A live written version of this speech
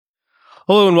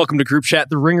Hello and welcome to Group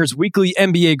Chat, the Ringer's weekly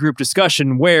NBA group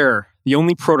discussion where the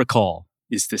only protocol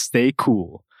is to stay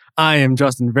cool. I am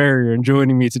Justin Verrier, and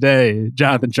joining me today,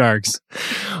 Jonathan Tjarks.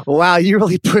 Wow, you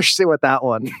really pushed it with that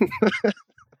one.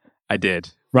 I did.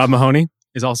 Rob Mahoney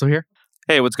is also here.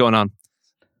 Hey, what's going on?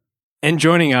 And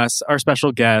joining us, our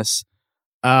special guest.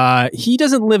 He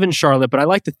doesn't live in Charlotte, but I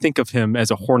like to think of him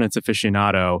as a Hornets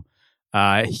aficionado.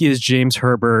 He is James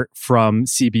Herbert from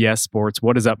CBS Sports.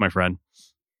 What is up, my friend?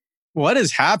 What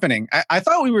is happening? I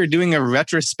thought we were doing a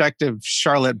retrospective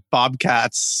Charlotte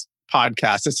Bobcats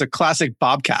podcast. It's a classic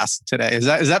Bobcast today. Is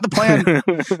that the plan?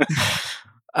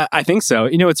 I think so.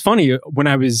 You know, it's funny when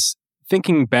I was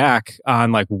thinking back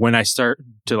on like when I started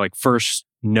to like first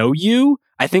know you.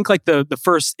 I think like the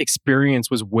first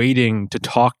experience was waiting to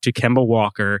talk to Kemba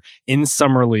Walker in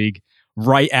Summer League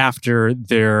right after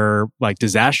their like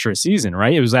disastrous season.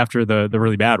 Right? It was after the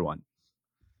really bad one.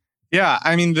 Yeah,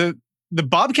 I mean the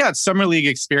Bobcats Summer League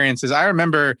experiences. I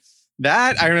remember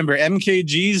that. I remember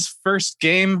MKG's first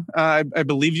game. I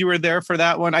believe you were there for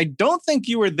that one. I don't think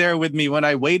you were there with me when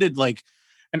I waited like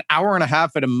an hour and a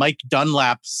half at a Mike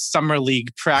Dunlap Summer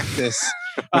League practice,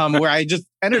 where I just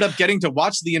ended up getting to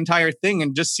watch the entire thing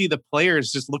and just see the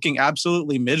players just looking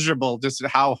absolutely miserable, just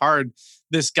how hard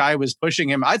this guy was pushing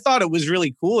him. I thought it was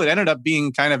really cool. It ended up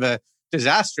being kind of a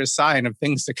disastrous sign of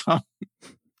things to come.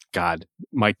 God,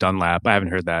 Mike Dunlap. I haven't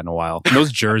heard that in a while. And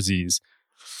those jerseys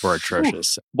were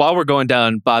atrocious. While we're going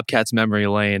down Bobcats memory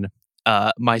lane,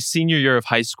 my senior year of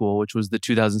high school, which was the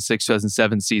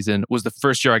 2006-2007 season, was the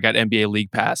first year I got NBA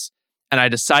League Pass. And I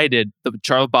decided the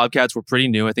Charlotte Bobcats were pretty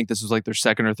new. I think this was like their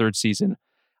second or third season.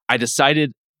 I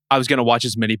decided I was going to watch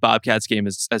as many Bobcats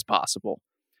games as possible.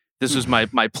 This was my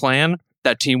plan.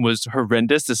 That team was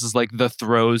horrendous. This is like the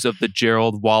throes of the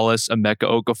Gerald Wallace,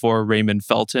 Emeka Okafor, Raymond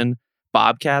Felton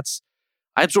Bobcats.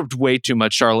 I absorbed way too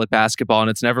much Charlotte basketball and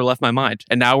it's never left my mind.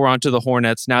 And now we're on to the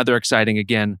Hornets. Now they're exciting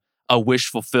again. A wish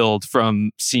fulfilled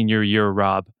from senior year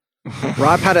Rob.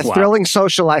 Rob had a thrilling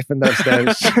social life in those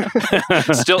days.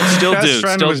 still Best do.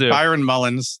 friend Still was do. Byron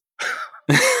Mullins.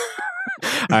 All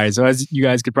right. So as you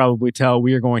guys could probably tell,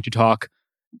 we are going to talk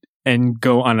and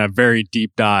go on a very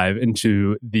deep dive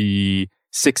into the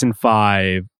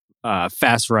 6-5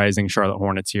 fast rising Charlotte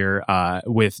Hornets here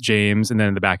with James. And then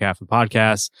in the back half of the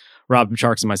podcast, Rob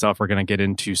Tjarks and myself are going to get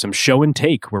into some show and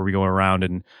take where we go around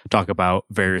and talk about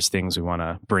various things we want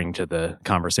to bring to the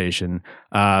conversation.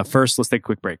 First, let's take a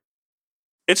quick break.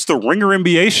 It's the Ringer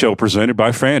NBA show presented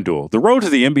by FanDuel. The road to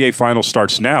the NBA Finals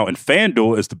starts now, and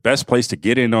FanDuel is the best place to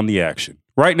get in on the action.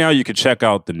 Right now, you can check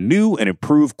out the new and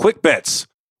improved Quick Bets,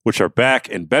 which are back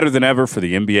and better than ever for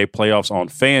the NBA playoffs on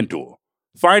FanDuel.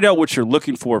 Find out what you're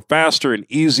looking for faster and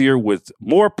easier with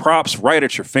more props right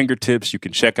at your fingertips. You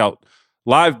can check out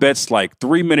live bets like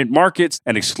 3-minute markets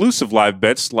and exclusive live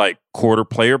bets like quarter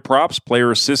player props,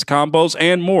 player assist combos,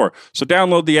 and more. So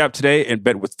download the app today and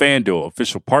bet with FanDuel,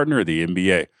 official partner of the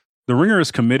NBA. The Ringer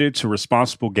is committed to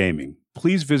responsible gaming.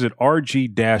 Please visit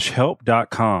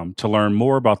rg-help.com to learn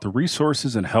more about the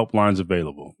resources and helplines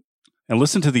available. And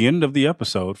listen to the end of the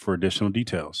episode for additional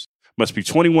details. Must be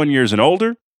 21 years and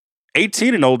older,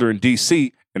 18 and older in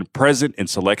D.C., and present in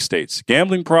select states.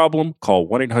 Gambling problem? Call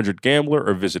 1-800-GAMBLER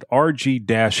or visit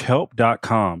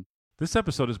rg-help.com. This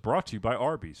episode is brought to you by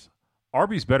Arby's.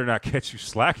 Arby's better not catch you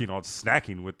slacking on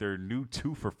snacking with their new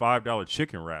 2 for $5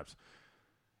 chicken wraps.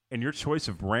 And your choice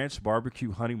of ranch,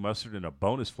 barbecue, honey mustard, and a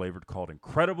bonus flavored called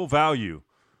Incredible Value.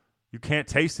 You can't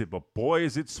taste it, but boy,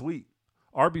 is it sweet.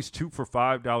 Arby's 2 for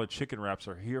 $5 chicken wraps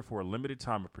are here for a limited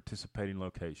time at participating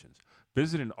locations.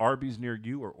 Visit an Arby's near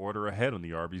you or order ahead on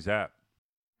the Arby's app.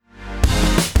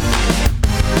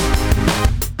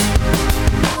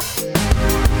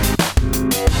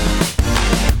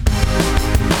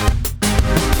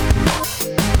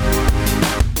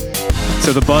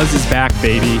 So the buzz is back,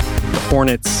 baby. The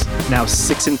Hornets now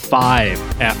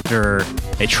 6-5 after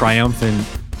a triumphant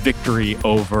victory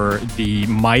over the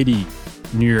mighty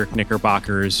New York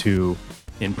Knickerbockers, who,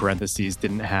 in parentheses,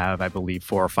 didn't have, I believe,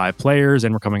 4 or 5 players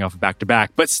and were coming off a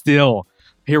back-to-back. But still,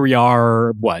 here we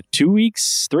are, 3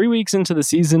 weeks into the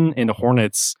season, and the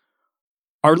Hornets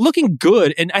are looking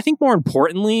good. And I think more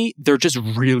importantly, they're just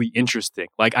really interesting.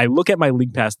 Like, I look at my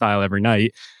League Pass style every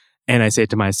night and I say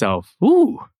to myself,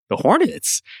 ooh, the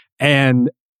Hornets.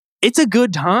 And it's a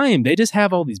good time. They just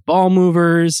have all these ball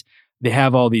movers. They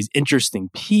have all these interesting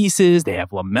pieces. They have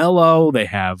LaMelo. They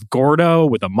have Gordo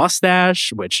with a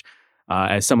mustache, which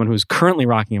as someone who's currently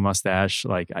rocking a mustache,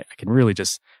 like I can really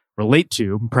just relate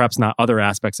to, perhaps not other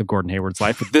aspects of Gordon Hayward's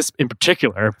life, but this in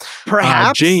particular.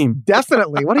 Perhaps? James.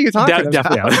 Definitely. What are you talking about?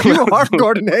 Definitely. You are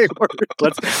Gordon Hayward.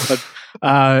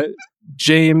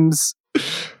 James,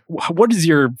 what is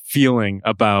your feeling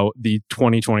about the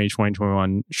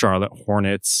 2020-2021 Charlotte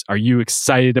Hornets? Are you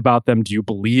excited about them? Do you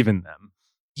believe in them?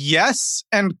 Yes,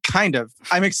 and kind of.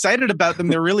 I'm excited about them.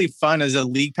 They're really fun as a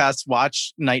League Pass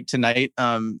watch night to night.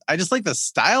 I just like the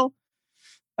style.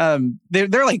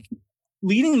 They're like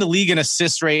leading the league in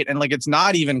assist rate, and like it's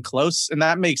not even close. And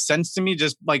that makes sense to me.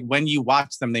 Just like when you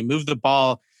watch them, they move the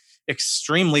ball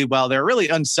extremely well. They're a really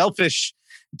unselfish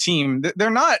team. They're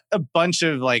not a bunch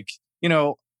of like,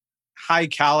 high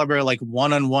caliber, like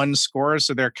one-on-one scorers.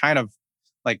 So they're kind of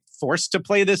like forced to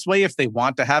play this way if they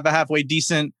want to have a halfway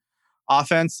decent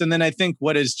offense. And then I think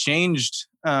what has changed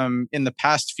in the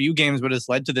past few games, what has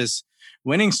led to this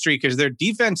winning streak, is their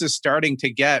defense is starting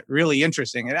to get really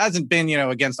interesting. It hasn't been,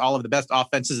 against all of the best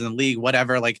offenses in the league,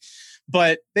 whatever,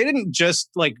 but they didn't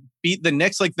just beat the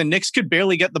Knicks. Like the Knicks could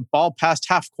barely get the ball past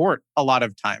half court a lot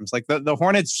of times. Like the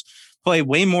Hornets play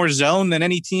way more zone than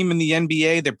any team in the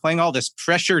NBA. They're playing all this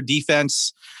pressure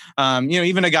defense.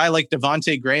 Even a guy like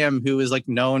Devontae Graham, who is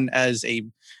known as a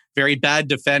very bad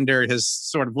defender, his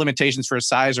sort of limitations for his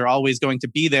size are always going to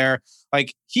be there.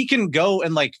 Like he can go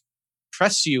and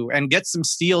press you and get some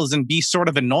steals and be sort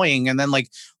of annoying. And then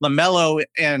LaMelo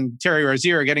and Terry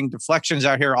Rozier are getting deflections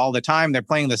out here all the time. They're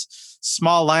playing this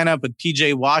small lineup with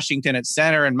PJ Washington at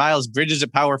center and Miles Bridges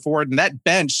at power forward. And that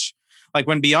bench,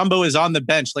 when Biyombo is on the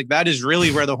bench, that is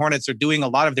really where the Hornets are doing a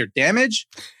lot of their damage.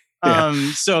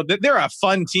 Yeah. So they're a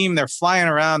fun team. They're flying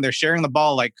around. They're sharing the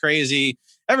ball like crazy.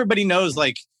 Everybody knows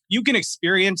you can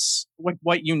experience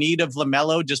what you need of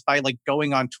LaMelo just by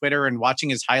going on Twitter and watching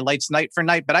his highlights night for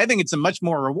night. But I think it's a much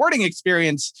more rewarding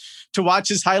experience to watch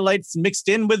his highlights mixed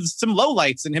in with some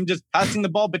lowlights and him just passing the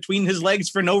ball between his legs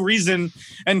for no reason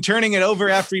and turning it over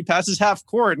after he passes half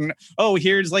court. And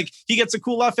here's he gets a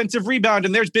cool offensive rebound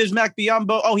and there's Bismack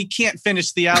Biyombo. Oh, he can't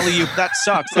finish the alley-oop. That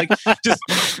sucks.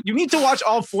 You need to watch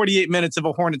all 48 minutes of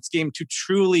a Hornets game to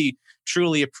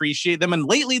truly appreciate them. And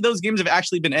lately those games have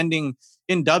actually been ending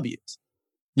in W's.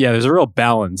 Yeah, there's a real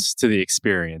balance to the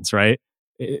experience, right?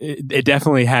 It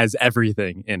definitely has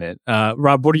everything in it.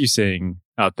 Rob, what are you seeing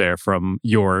out there from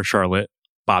your Charlotte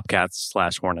Bobcats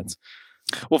 / Hornets?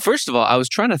 Well, first of all, I was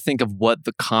trying to think of what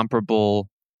the comparable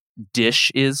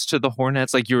dish is to the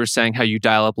Hornets. Like you were saying, how you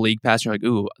dial up League Pass, you're like,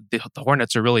 ooh, the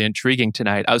Hornets are really intriguing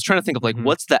tonight. I was trying to think of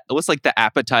what's the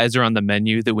appetizer on the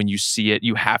menu that when you see it,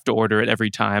 you have to order it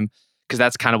every time, because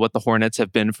that's kind of what the Hornets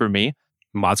have been for me.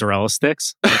 Mozzarella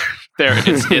sticks?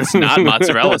 It's not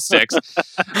mozzarella sticks.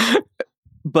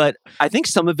 But I think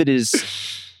some of it is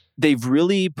they've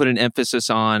really put an emphasis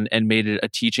on and made it a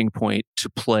teaching point to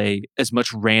play as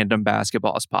much random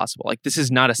basketball as possible. This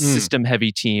is not a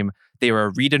system-heavy team. They are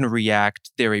a read and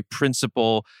react. They're a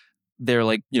principle.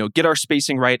 They're get our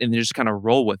spacing right and then just kind of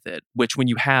roll with it, which when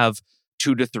you have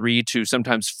 2 to 3 to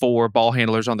sometimes 4 ball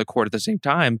handlers on the court at the same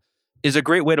time, is a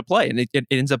great way to play. And it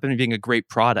ends up being a great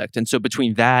product. And so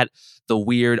between that, the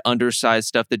weird undersized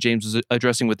stuff that James was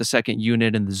addressing with the second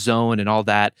unit and the zone and all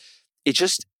that,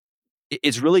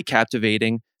 it's really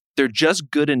captivating. They're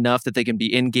just good enough that they can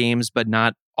be in games, but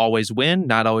not always win,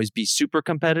 not always be super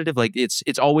competitive.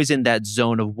 It's always in that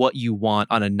zone of what you want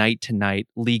on a night to night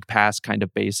League Pass kind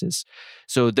of basis.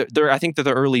 So I think they're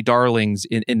the early darlings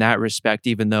in that respect,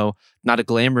 even though not a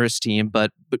glamorous team, but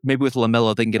maybe with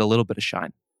LaMelo, they can get a little bit of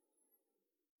shine.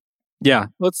 Yeah,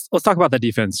 let's talk about that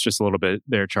defense just a little bit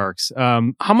there, Tjarks.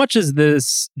 How much is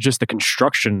this just the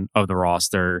construction of the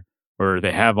roster, where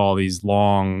they have all these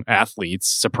long athletes,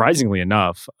 surprisingly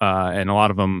enough, and a lot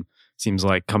of them seems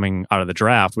like coming out of the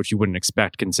draft, which you wouldn't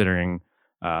expect considering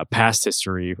past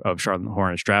history of Charlotte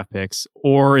Hornets draft picks?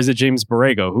 Or is it James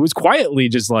Borrego, who's quietly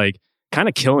just kind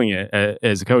of killing it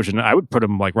as a coach? And I would put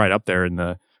him right up there in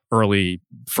the early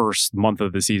first month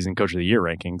of the season Coach of the Year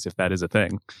rankings, if that is a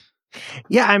thing.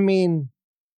 Yeah, I mean,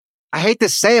 I hate to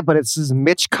say it, but it's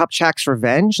Mitch Kupchak's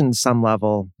revenge in some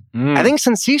level. I think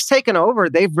since he's taken over,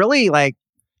 they've really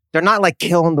they're not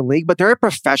killing the league, but they're a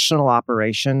professional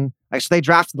operation. So they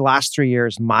drafted the last 3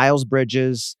 years, Miles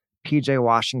Bridges, PJ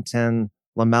Washington,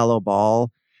 LaMelo Ball.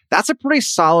 That's a pretty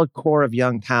solid core of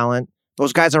young talent.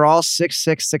 Those guys are all 6'6",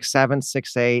 6'7",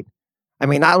 6'8". I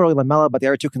mean, not really LaMelo, but the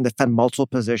other two can defend multiple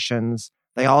positions.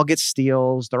 They all get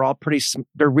steals.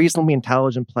 They're reasonably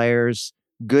intelligent players,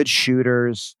 good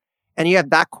shooters. And you have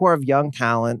that core of young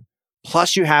talent.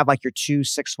 Plus you have your 2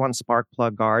 6'1" spark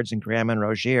plug guards in Graham and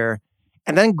Rozier.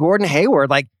 And then Gordon Hayward.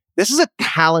 This is a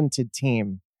talented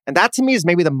team. And that to me is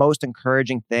maybe the most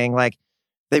encouraging thing.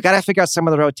 They've got to figure out some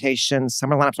of the rotations.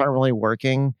 Some of the lineups aren't really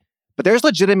working. But there's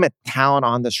legitimate talent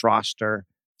on this roster.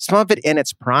 Some of it in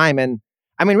its prime. And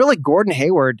I mean, really, Gordon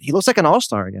Hayward, he looks like an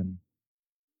all-star again.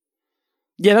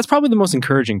 Yeah, that's probably the most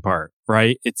encouraging part,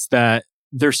 right? It's that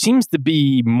there seems to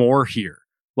be more here.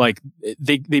 Like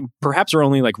they perhaps are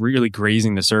only like really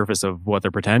grazing the surface of what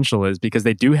their potential is, because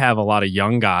they do have a lot of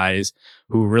young guys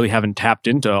who really haven't tapped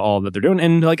into all that they're doing.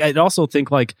 And like, I'd also think,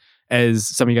 like, as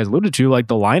some of you guys alluded to, like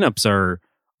the lineups are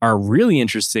really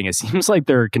interesting. It seems like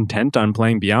they're content on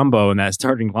playing Biyombo in that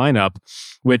starting lineup,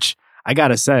 which I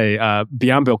gotta say,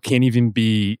 Biyombo can't even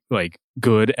be like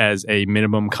good as a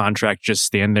minimum contract, just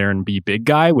stand there and be big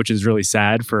guy, which is really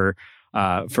sad for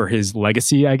his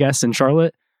legacy, I guess, in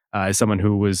Charlotte. As someone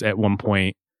who was at one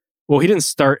point, well, he didn't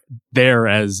start there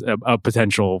as a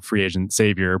potential free agent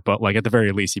savior, but like at the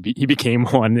very least, he became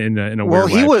one in a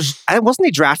weird way. Wasn't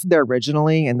he drafted there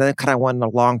originally, and then kind of went on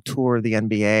a long tour of the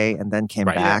NBA, and then came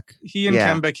back. He and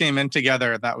Kemba came in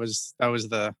together. That was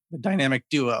the dynamic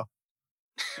duo.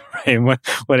 Right,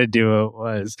 what a duo it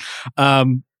was.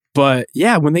 But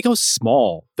yeah, when they go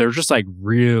small, they're just like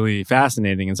really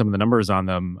fascinating, and some of the numbers on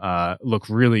them look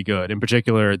really good. In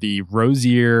particular, the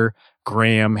Rozier,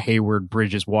 Graham, Hayward,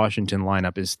 Bridges, Washington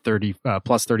lineup is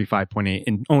plus 35.8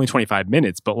 in only 25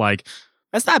 minutes. But like,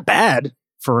 that's not bad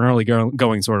for an early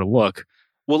going sort of look.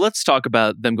 Well, let's talk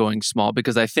about them going small,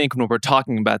 because I think when we're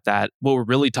talking about that, what we're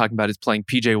really talking about is playing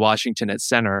PJ Washington at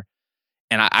center.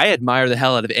 And I admire the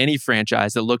hell out of any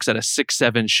franchise that looks at a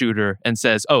 6'7" shooter and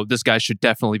says, oh, this guy should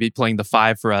definitely be playing the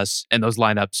 5 for us. And those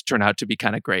lineups turn out to be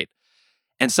kind of great.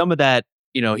 And some of that,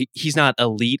 you know, he's not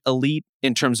elite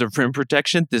in terms of rim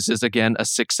protection. This is, again, a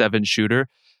 6'7" shooter.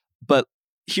 But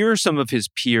here are some of his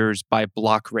peers by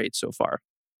block rate so far.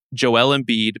 Joel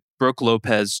Embiid, Brook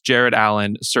Lopez, Jared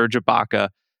Allen, Serge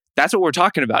Ibaka. That's what we're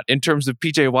talking about in terms of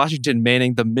PJ Washington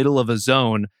manning the middle of a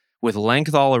zone with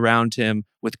length all around him,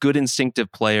 with good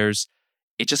instinctive players.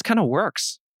 It just kind of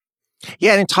works.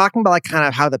 Yeah, and talking about like kind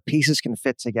of how the pieces can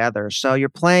fit together. So you're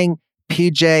playing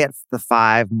PJ at the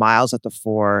 5, Miles at the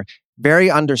 4, very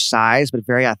undersized, but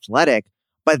very athletic.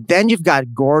 But then you've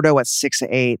got Gordo at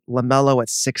 6'8", LaMelo at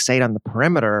 6'8" on the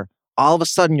perimeter. All of a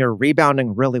sudden, you're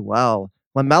rebounding really well.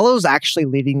 LaMelo's actually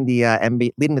leading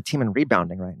the team in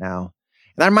rebounding right now.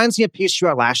 And that reminds me of a piece you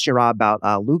wrote last year, Rob,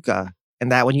 about Luka.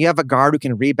 And that when you have a guard who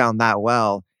can rebound that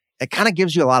well, it kind of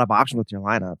gives you a lot of options with your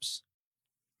lineups.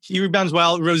 He rebounds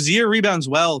well. Rozier rebounds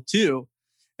well, too.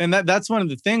 And that's one of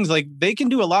the things. Like, they can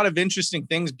do a lot of interesting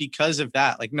things because of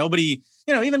that. Like, nobody,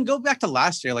 even go back to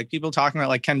last year, like people talking about,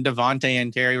 like, can Devontae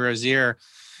and Terry Rozier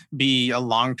be a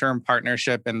long-term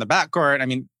partnership in the backcourt? I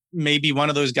mean, maybe one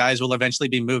of those guys will eventually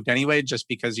be moved anyway, just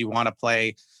because you want to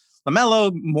play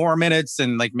LaMelo more minutes,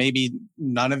 and like maybe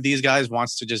none of these guys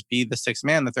wants to just be the 6th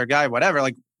man, the 3rd guy, whatever.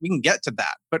 Like, we can get to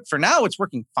that, but for now it's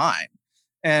working fine.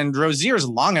 And Rozier's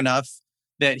long enough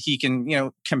that he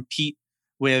can, compete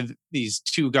with these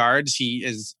 2 guards. He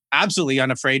is absolutely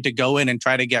unafraid to go in and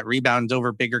try to get rebounds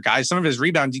over bigger guys. Some of his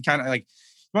rebounds, he kind of like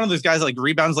one of those guys that like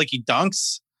rebounds like he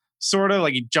dunks, sort of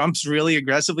like he jumps really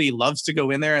aggressively. He loves to go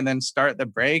in there and then start the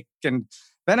break. And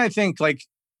then I think like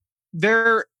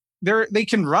they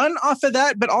can run off of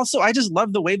that, but also I just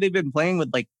love the way they've been playing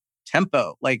with like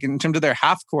tempo, like in terms of their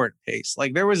half court pace.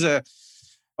 Like there was a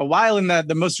while in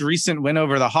the most recent win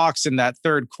over the Hawks in that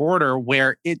 3rd quarter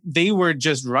where they were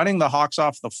just running the Hawks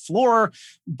off the floor,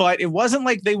 but it wasn't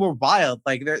like they were wild.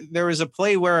 Like there was a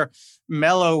play where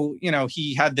Melo,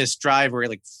 he had this drive where he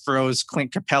like froze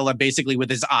Clint Capella basically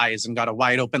with his eyes and got a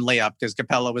wide open layup because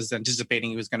Capella was anticipating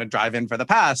he was going to drive in for the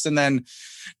pass. And then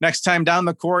next time down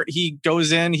the court, he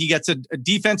goes in, he gets a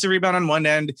defensive rebound on one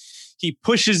end. He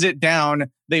pushes it down.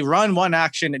 They run one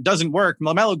action. It doesn't work.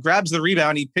 LaMelo grabs the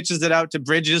rebound. He pitches it out to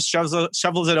Bridges,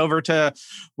 shovels it over to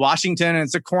Washington, and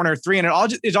it's a corner 3. And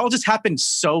it all just happened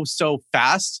so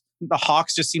fast. The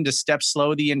Hawks just seemed to step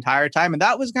slow the entire time. And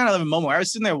that was kind of a moment where I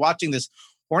was sitting there watching this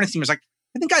Hornets team. I was like,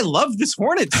 I think I love this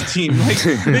Hornets team. Like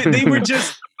they were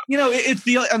just, it's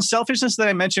the unselfishness that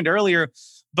I mentioned earlier.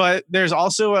 But there's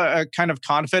also a kind of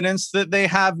confidence that they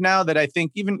have now that I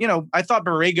think even, I thought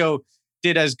Borrego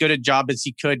did as good a job as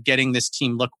he could getting this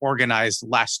team look organized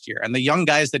last year. And the young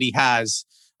guys that he has,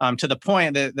 to the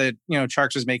point that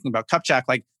Tjarks was making about Kupchak,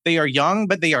 like they are young,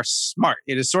 but they are smart.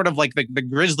 It is sort of like the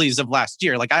Grizzlies of last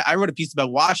year. Like I wrote a piece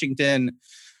about Washington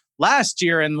last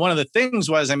year. And one of the things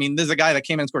was, this is a guy that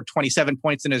came in and scored 27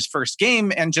 points in his first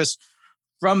game. And just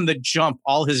from the jump,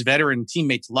 all his veteran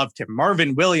teammates loved him.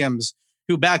 Marvin Williams,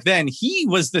 who back then, he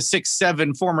was the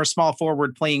 6'7" former small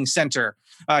forward playing center.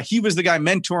 He was the guy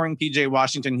mentoring PJ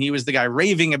Washington. He was the guy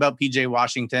raving about PJ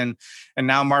Washington. And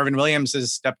now Marvin Williams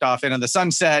has stepped off into the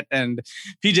sunset, and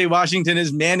PJ Washington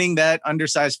is manning that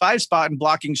undersized 5 spot and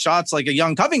blocking shots like a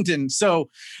young Covington. So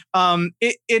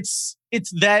it's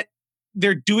that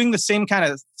they're doing the same kind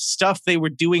of stuff they were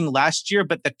doing last year,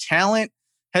 but the talent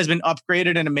has been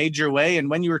upgraded in a major way. And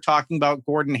when you were talking about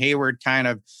Gordon Hayward kind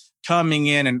of coming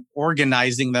in and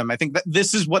organizing them, I think that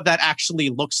this is what that actually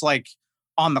looks like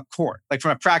on the court. Like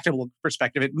from a practical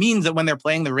perspective, it means that when they're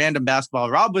playing the random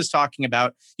basketball Rob was talking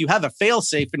about, you have a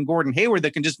fail-safe in Gordon Hayward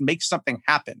that can just make something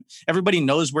happen. Everybody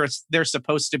knows where they're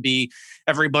supposed to be.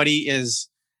 Everybody is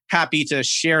happy to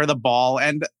share the ball.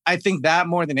 And I think that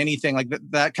more than anything, like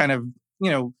that kind of,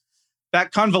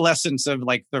 that convalescence of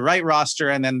like the right roster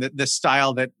and then the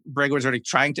style that Breg was already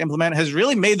trying to implement has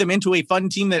really made them into a fun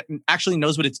team that actually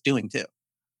knows what it's doing too.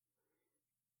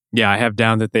 Yeah, I have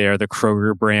down that they are the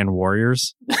Kroger brand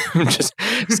Warriors. just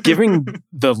giving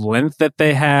the length that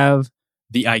they have,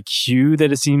 the IQ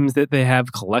that it seems that they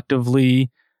have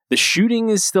collectively. The shooting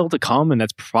is still to come, and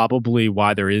that's probably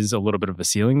why there is a little bit of a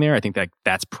ceiling there. I think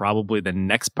that's probably the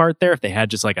next part there. If they had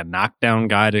just like a knockdown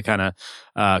guy to kind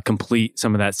of complete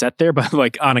some of that set there, but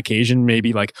like on occasion,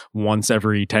 maybe like once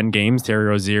every 10 games, Terry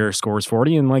Rozier scores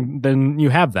 40, and like then you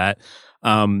have that.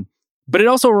 But it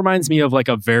also reminds me of like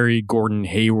a very Gordon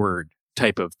Hayward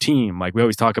type of team. Like we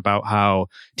always talk about how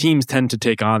teams tend to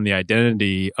take on the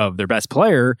identity of their best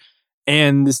player.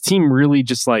 And this team really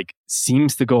just like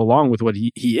seems to go along with what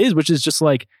he is, which is just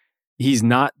like, he's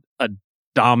not a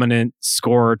dominant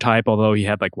scorer type, although he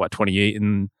had like 28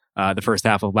 in the first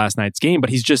half of last night's game, but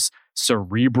he's just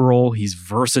cerebral. He's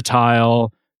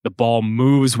versatile. The ball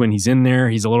moves when he's in there.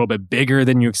 He's a little bit bigger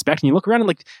than you expect. And you look around and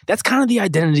like, that's kind of the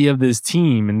identity of this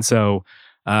team. And so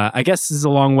I guess this is a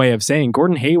long way of saying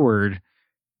Gordon Hayward,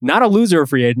 not a loser of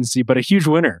free agency, but a huge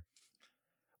winner.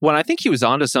 Well, I think he was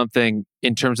onto something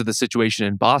in terms of the situation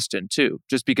in Boston too,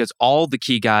 just because all the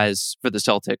key guys for the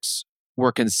Celtics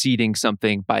were conceding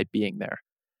something by being there.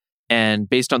 And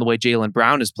based on the way Jaylen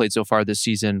Brown has played so far this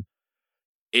season,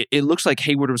 it looks like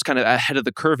Hayward was kind of ahead of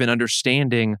the curve in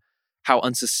understanding how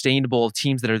unsustainable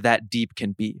teams that are that deep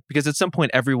can be. Because at some point,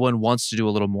 everyone wants to do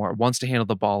a little more, wants to handle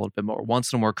the ball a little bit more,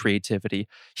 wants a little more creativity.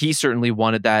 He certainly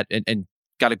wanted that and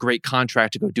got a great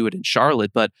contract to go do it in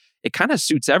Charlotte, but it kind of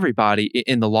suits everybody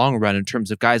in the long run in terms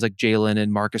of guys like Jaylen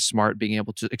and Marcus Smart being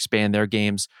able to expand their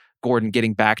games, Gordon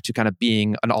getting back to kind of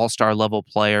being an all-star level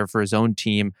player for his own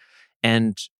team.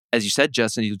 And as you said,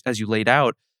 Justin, as you laid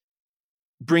out,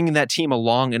 bringing that team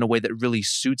along in a way that really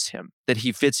suits him, that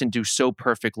he fits into so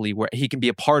perfectly, where he can be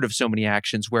a part of so many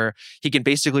actions, where he can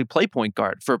basically play point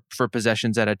guard for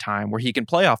possessions at a time, where he can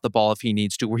play off the ball if he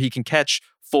needs to, where he can catch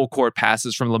full court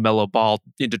passes from LaMelo Ball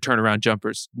into turnaround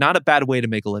jumpers. Not a bad way to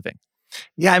make a living.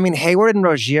 Yeah, I mean, Hayward and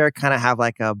Rozier kind of have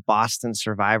like a Boston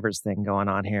Survivors thing going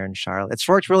on here in Charlotte. It's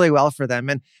worked really well for them.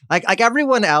 And like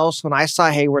everyone else, when I saw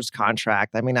Hayward's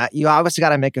contract, I mean, you obviously got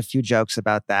to make a few jokes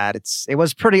about that. It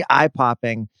was pretty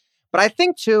eye-popping. But I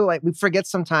think too, like we forget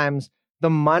sometimes the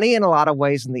money in a lot of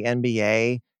ways in the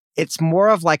NBA, it's more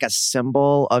of like a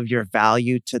symbol of your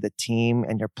value to the team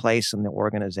and your place in the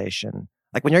organization.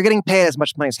 Like when you're getting paid as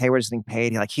much money as Hayward's getting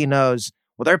paid, like he knows,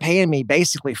 well, they're paying me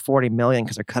basically $40 million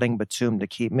because they're cutting Batum to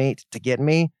get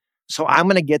me. So I'm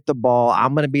going to get the ball.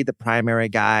 I'm going to be the primary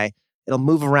guy. It'll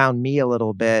move around me a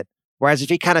little bit. Whereas if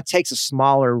he kind of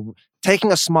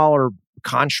taking a smaller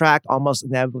contract almost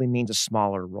inevitably means a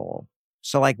smaller role.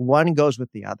 So like one goes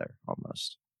with the other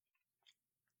almost.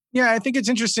 Yeah, I think it's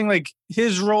interesting. Like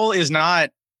his role is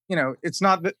not, it's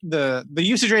not the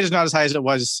usage rate is not as high as it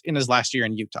was in his last year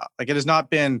in Utah. Like it has not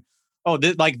been,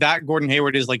 like that Gordon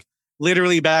Hayward is like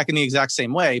literally back in the exact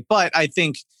same way. But I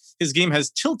think his game has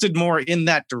tilted more in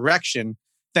that direction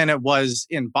than it was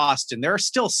in Boston. There are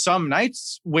still some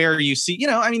nights where you see,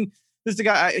 this is the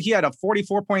guy, he had a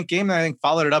 44-point game that I think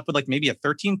followed it up with like maybe a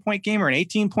 13-point game or an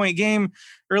 18-point game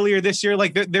earlier this year.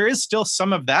 Like there is still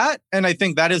some of that. And I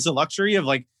think that is the luxury of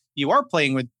like, you are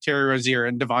playing with Terry Rozier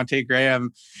and Devontae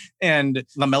Graham, and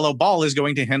LaMelo Ball is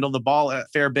going to handle the ball a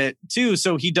fair bit too.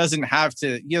 So he doesn't have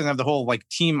the whole like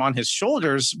team on his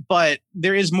shoulders, but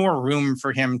there is more room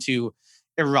for him to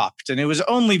erupt. And it was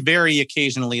only very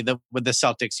occasionally that with the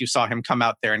Celtics, you saw him come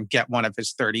out there and get one of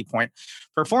his 30-point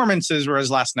performances.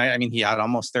 Whereas last night, I mean, he had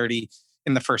almost 30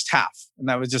 in the first half. And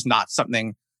that was just not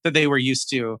something that they were used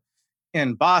to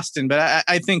in Boston. But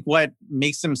I think what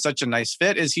makes him such a nice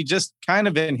fit is he just kind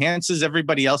of enhances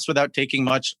everybody else without taking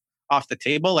much off the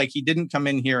table. Like he didn't come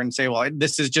in here and say, well,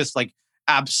 this is just like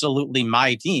absolutely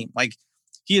my team. Like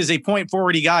he is a point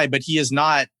forward guy, but he is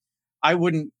not, I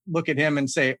wouldn't look at him and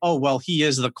say, oh, well, he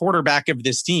is the quarterback of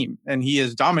this team and he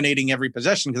is dominating every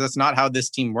possession, because that's not how this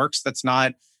team works. That's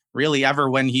not really ever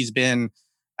when he's been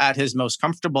at his most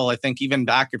comfortable. I think even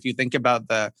back, if you think about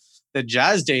the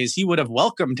Jazz days, he would have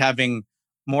welcomed having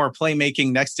more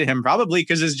playmaking next to him, probably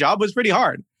because his job was pretty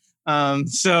hard.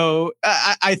 So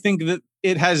I think that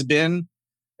it has been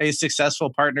a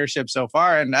successful partnership so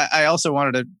far. And I also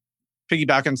wanted to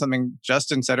piggyback on something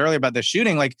Justin said earlier about the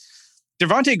shooting. Like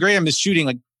Devontae Graham is shooting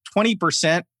like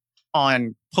 20%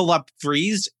 on pull-up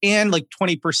threes and like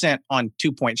 20% on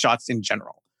 2-point shots in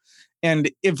general.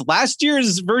 And if last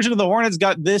year's version of the Hornets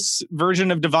got this version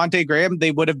of Devontae Graham,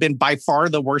 they would have been by far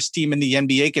the worst team in the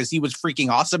NBA because he was freaking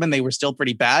awesome and they were still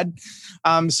pretty bad.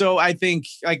 So I think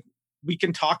like we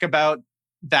can talk about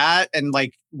that and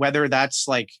like whether that's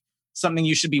like something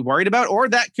you should be worried about, or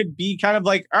that could be kind of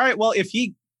like, all right, well, if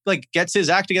he like gets his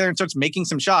act together and starts making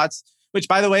some shots, which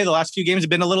by the way, the last few games have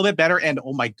been a little bit better. And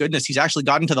oh my goodness, he's actually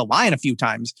gotten to the line a few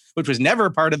times, which was never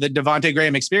part of the Devontae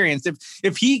Graham experience.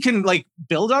 If he can like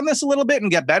build on this a little bit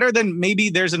and get better, then maybe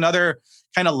there's another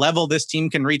kind of level this team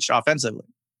can reach offensively.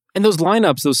 And those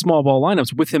lineups, those small ball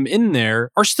lineups with him in there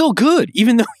are still good,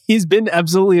 even though he's been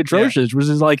absolutely atrocious, which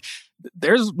is like,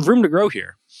 there's room to grow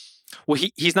here. Well,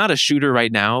 he's not a shooter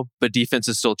right now, but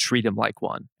defenses still treat him like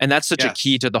one. And that's such a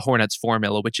key to the Hornets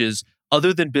formula, which is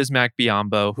other than Bismack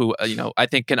Biyombo, who, I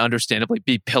think can understandably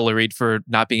be pilloried for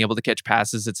not being able to catch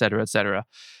passes, et cetera, et cetera.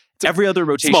 Every other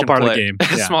rotation small part of the game.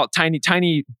 Yeah. Small,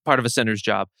 tiny part of a center's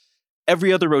job.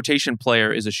 Every other rotation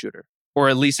player is a shooter, or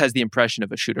at least has the impression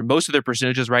of a shooter. Most of their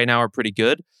percentages right now are pretty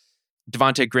good.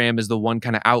 Devontae Graham is the one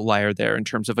kind of outlier there in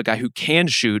terms of a guy who can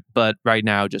shoot, but right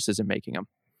now just isn't making them.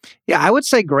 Yeah, I would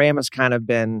say Graham has kind of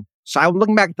been... So I'm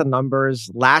looking back at the numbers.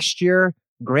 Last year,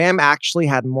 Graham actually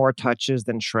had more touches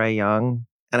than Trae Young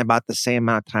and about the same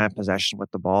amount of time possession with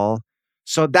the ball.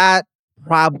 So that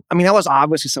that was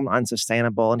obviously something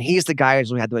unsustainable. And he's the guy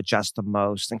who had to adjust the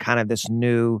most and kind of this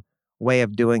new way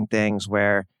of doing things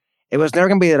where it was never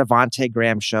going to be a Devontae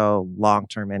Graham show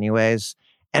long-term anyways.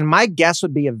 And my guess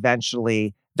would be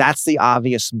eventually that's the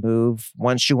obvious move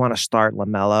once you want to start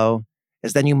LaMelo,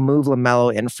 is then you move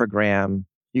LaMelo in for Graham.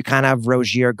 You kind of have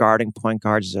Rozier guarding point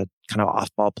guards as a kind of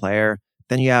off-ball player.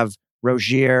 Then you have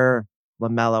Rozier,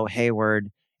 LaMelo,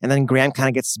 Hayward, and then Graham kind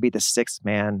of gets to be the sixth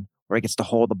man where he gets to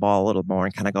hold the ball a little more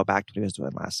and kind of go back to what he was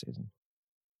doing last season.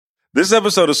 This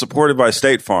episode is supported by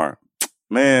State Farm.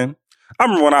 Man, I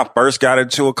remember when I first got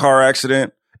into a car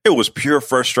accident, it was pure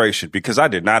frustration because I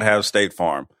did not have State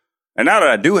Farm. And now that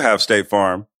I do have State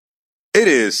Farm, it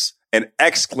is an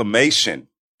exclamation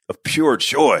of pure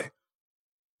joy.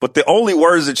 But the only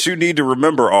words that you need to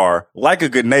remember are, like a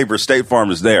good neighbor, State Farm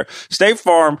is there. State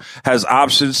Farm has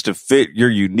options to fit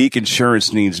your unique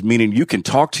insurance needs, meaning you can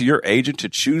talk to your agent to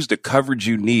choose the coverage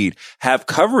you need, have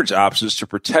coverage options to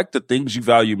protect the things you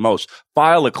value most,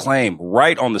 file a claim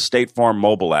right on the State Farm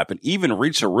mobile app, and even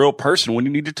reach a real person when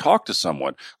you need to talk to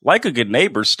someone. Like a good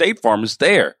neighbor, State Farm is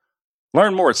there.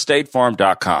 Learn more at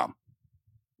statefarm.com.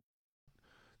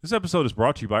 This episode is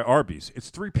brought to you by Arby's. It's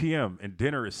 3 p.m. and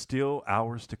dinner is still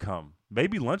hours to come.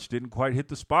 Maybe lunch didn't quite hit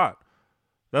the spot.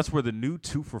 That's where the new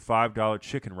 2 for $5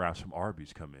 chicken wraps from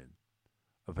Arby's come in.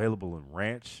 Available in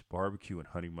ranch, barbecue, and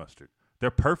honey mustard. They're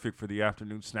perfect for the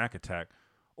afternoon snack attack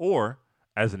or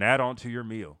as an add-on to your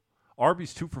meal.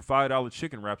 Arby's 2 for $5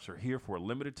 chicken wraps are here for a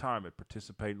limited time at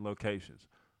participating locations.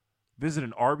 Visit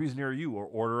an Arby's near you or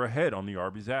order ahead on the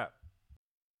Arby's app.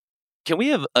 Can we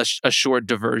have a short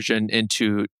diversion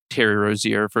into Terry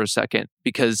Rozier for a second?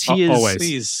 Because he is...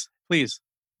 Always. Please.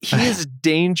 He is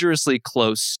dangerously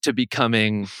close to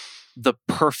becoming the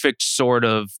perfect sort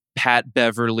of Pat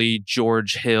Beverly,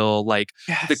 George Hill,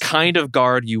 the kind of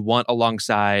guard you want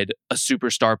alongside a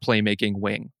superstar playmaking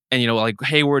wing. And, like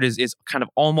Hayward is kind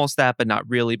of almost that, but not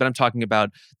really. But I'm talking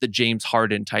about the James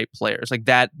Harden type players, like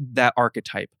that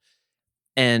archetype.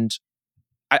 And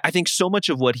I think so much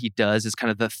of what he does is kind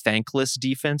of the thankless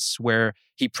defense where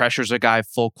he pressures a guy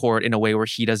full court in a way where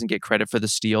he doesn't get credit for the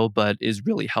steal, but is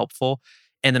really helpful.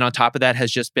 And then on top of that has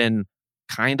just been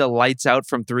kind of lights out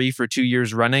from three for 2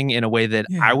 years running in a way that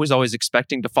I was always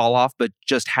expecting to fall off, but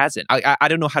just hasn't. I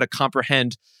don't know how to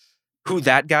comprehend who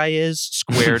that guy is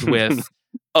squared with,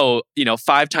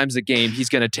 5 times a game, he's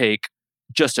going to take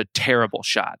just a terrible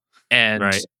shot.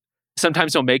 And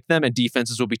sometimes he'll make them and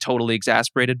defenses will be totally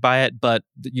exasperated by it, but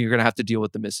you're going to have to deal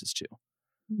with the misses too.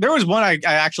 There was one I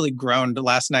actually groaned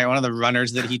last night, one of the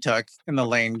runners that he took in the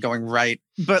lane going right.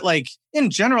 But in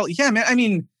general, man, I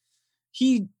mean,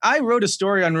 I wrote a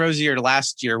story on Rozier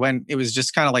last year when it was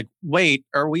just kind of wait,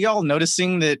 are we all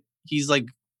noticing that he's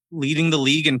leading the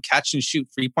league in catch and shoot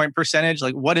 3-point percentage?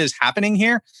 What is happening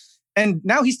here? And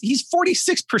now he's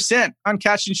 46% on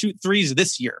catch and shoot threes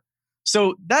this year.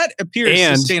 So that appears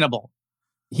sustainable.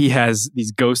 He has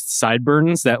these ghost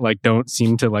sideburns that don't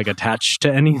seem to attach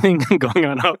to anything going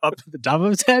on up to the top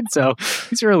of his head. So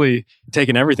he's really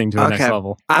taking everything to the next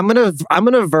level. I'm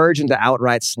gonna verge into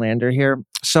outright slander here.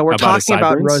 So we're talking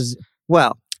about Rozier.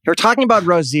 Well, We're talking about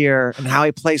Rozier and how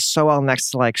he plays so well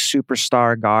next to like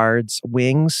superstar guards,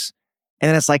 wings.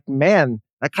 And it's like, man,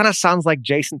 that kind of sounds like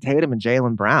Jason Tatum and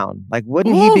Jaylen Brown. Like,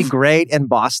 wouldn't he be great in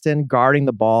Boston, guarding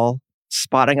the ball,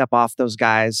 spotting up off those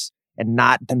guys, and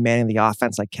not demanding the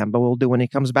offense like Kemba will do when he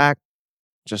comes back?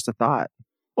 Just a thought.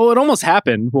 Well, it almost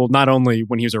happened. Well, not only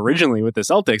when he was originally with the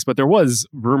Celtics, but there was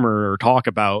rumor or talk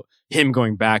about him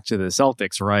going back to the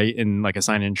Celtics, right? In like a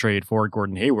sign-in trade for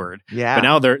Gordon Hayward. Yeah. But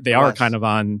now they are kind of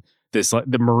on this, like,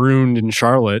 the Marooned and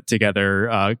Charlotte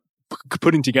together,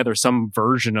 putting together some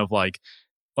version of like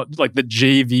the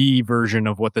JV version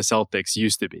of what the Celtics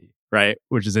used to be, right?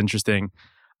 Which is interesting.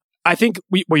 I think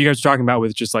what you guys are talking about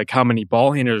with just like how many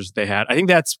ball handlers they had, I think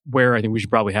that's where I think we should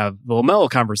probably have the LaMelo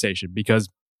conversation, because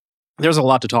there's a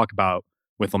lot to talk about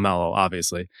with LaMelo,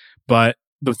 obviously. But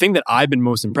the thing that I've been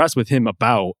most impressed with him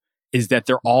about is that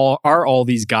there are all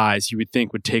these guys you would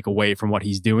think would take away from what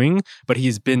he's doing, but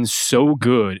he's been so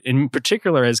good, in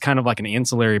particular as kind of like an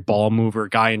ancillary ball mover,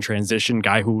 guy in transition,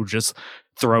 guy who will just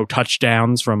throw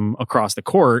touchdowns from across the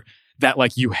court, that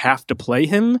like you have to play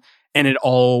him and it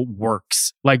all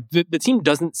works. Like the team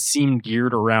doesn't seem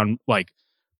geared around like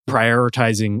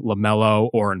prioritizing LaMelo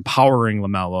or empowering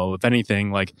LaMelo. If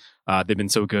anything, like they've been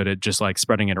so good at just like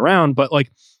spreading it around, but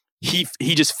like he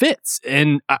just fits.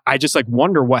 And I just like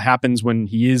wonder what happens when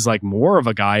he is like more of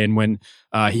a guy and when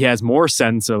he has more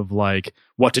sense of like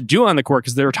what to do on the court.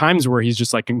 Because there are times where he's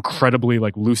just like incredibly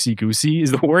like loosey-goosey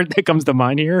is the word that comes to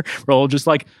mind here, where he'll just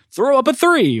like throw up a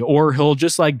three, or he'll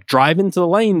just like drive into the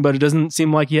lane, but it doesn't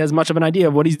seem like he has much of an idea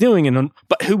of what he's doing.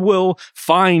 But who will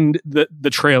find the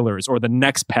trailers or the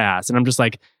next pass? And I'm just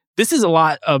like, this is a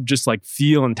lot of just like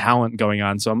feel and talent going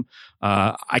on. So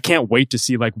I can't wait to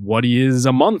see like what he is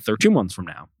a month or 2 months from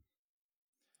now.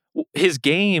 His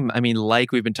game, I mean,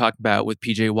 like we've been talking about with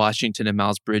PJ Washington and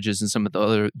Miles Bridges and some of the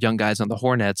other young guys on the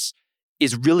Hornets,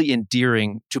 is really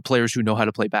endearing to players who know how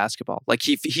to play basketball. Like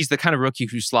he's the kind of rookie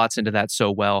who slots into that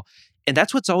so well. And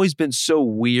that's what's always been so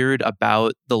weird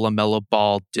about the LaMelo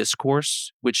Ball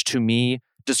discourse, which to me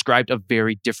described a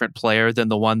very different player than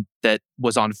the one that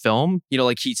was on film. You know,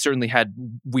 like he certainly had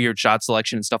weird shot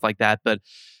selection and stuff like that. But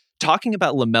talking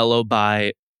about LaMelo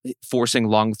by forcing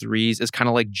long threes is kind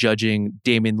of like judging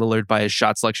Damian Lillard by his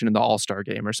shot selection in the All-Star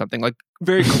game or something. Like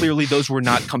very clearly those were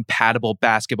not compatible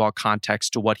basketball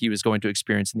contexts to what he was going to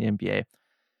experience in the NBA.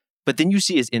 But then you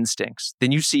see his instincts.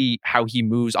 Then you see how he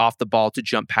moves off the ball to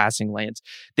jump passing lanes.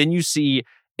 Then you see,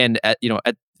 and at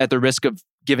the risk of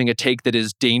giving a take that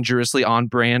is dangerously on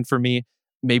brand for me,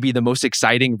 maybe the most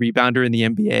exciting rebounder in the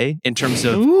NBA in terms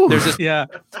of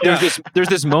there's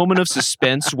this moment of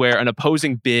suspense where an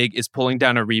opposing big is pulling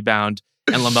down a rebound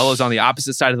and LaMelo's on the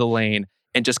opposite side of the lane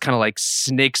and just kind of like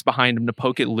snakes behind him to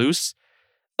poke it loose.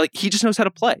 Like he just knows how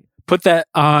to play. Put that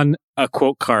on a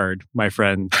quote card, my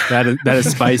friend. That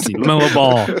is spicy. LaMelo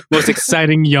Ball, most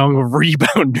exciting young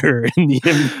rebounder in the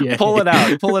NBA. Pull it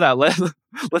out.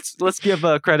 Let's give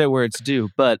credit where it's due.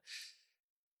 But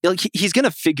he's going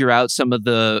to figure out some of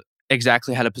the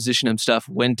exactly how to position him stuff,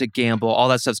 when to gamble, all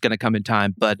that stuff's going to come in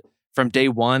time. But from day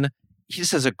one, he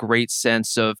just has a great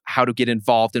sense of how to get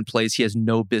involved in plays he has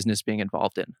no business being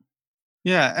involved in.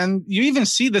 Yeah, and you even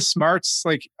see the smarts.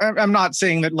 Like, I'm not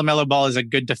saying that LaMelo Ball is a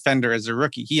good defender as a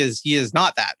rookie. He is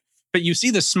not that. But you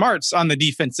see the smarts on the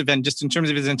defensive end, just in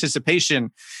terms of his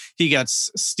anticipation. He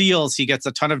gets steals. He gets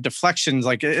a ton of deflections.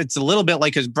 Like, it's a little bit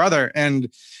like his brother.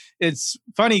 And it's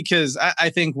funny because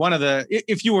I think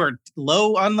if you were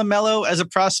low on LaMelo as a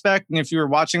prospect, and if you were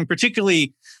watching,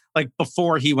 particularly like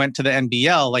before he went to the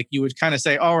NBL, like you would kind of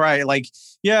say, all right, like,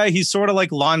 yeah, he's sort of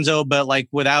like Lonzo, but like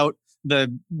without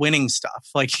the winning stuff.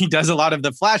 Like he does a lot of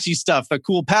the flashy stuff, the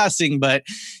cool passing, but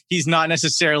he's not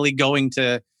necessarily going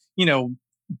to,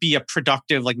 be a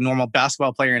productive, like normal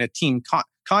basketball player in a team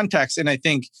context. And I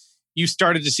think you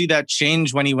started to see that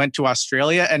change when he went to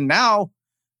Australia. And now,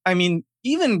 I mean,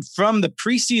 even from the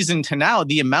preseason to now,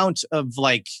 the amount of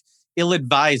like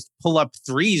ill-advised pull-up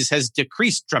threes has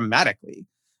decreased dramatically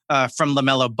from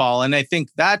LaMelo Ball. And I think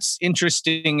that's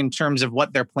interesting in terms of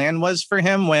what their plan was for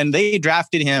him. When they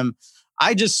drafted him,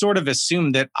 I just sort of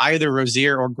assumed that either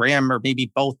Rozier or Graham, or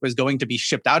maybe both, was going to be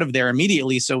shipped out of there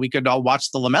immediately so we could all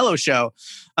watch the LaMelo show.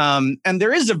 And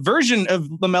there is a version of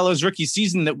LaMelo's rookie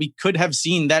season that we could have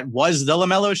seen that was the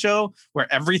LaMelo show,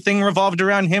 where everything revolved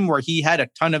around him, where he had a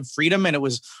ton of freedom and it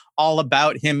was all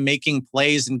about him making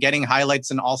plays and getting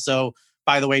highlights, and also,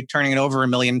 by the way, turning it over a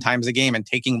million times a game and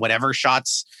taking whatever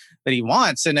shots that he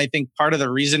wants. And I think part of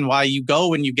the reason why you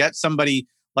go and you get somebody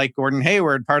like Gordon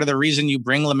Hayward, part of the reason you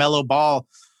bring LaMelo Ball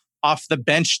off the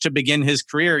bench to begin his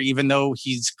career, even though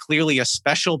he's clearly a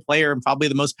special player and probably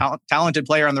the most talented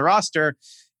player on the roster,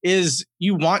 is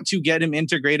you want to get him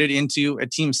integrated into a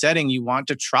team setting. You want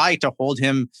to try to hold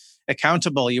him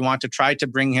accountable. You want to try to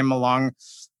bring him along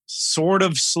sort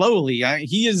of slowly.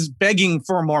 He is begging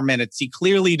for more minutes. He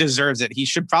clearly deserves it. He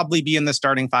should probably be in the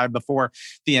starting five before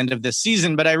the end of this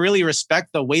season. But I really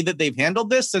respect the way that they've handled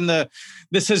this. And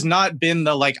this has not been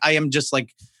the I am just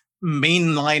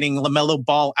mainlining LaMelo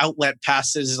Ball outlet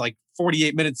passes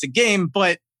 48 minutes a game.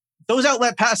 But those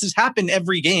outlet passes happen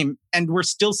every game. And we're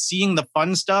still seeing the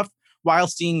fun stuff while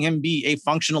seeing him be a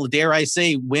functional, dare I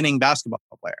say, winning basketball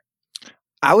player.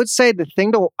 I would say the thing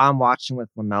that I'm watching with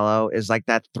LaMelo is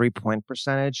that 3-point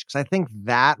percentage, because I think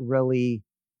that really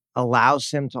allows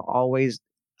him to always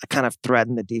kind of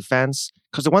threaten the defense.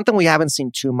 Because the one thing we haven't seen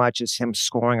too much is him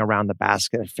scoring around the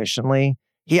basket efficiently.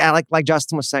 Like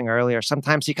Justin was saying earlier,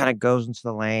 sometimes he kind of goes into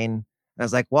the lane and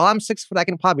is well, I'm 6 foot, I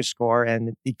can probably score,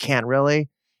 and he can't really.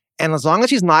 And as long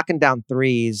as he's knocking down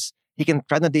threes, he can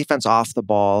threaten the defense off the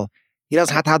ball. He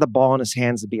doesn't have to have the ball in his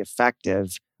hands to be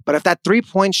effective. But if that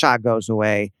 3-point shot goes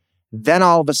away, then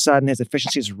all of a sudden his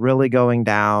efficiency is really going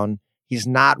down. He's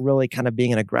not really kind of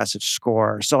being an aggressive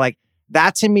scorer. So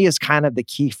that to me is kind of the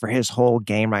key for his whole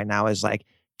game right now is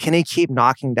can he keep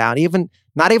knocking down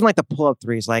not even the pull-up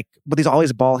threes, with all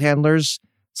these ball handlers,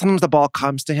 sometimes the ball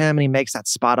comes to him and he makes that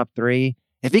spot up three.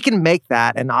 If he can make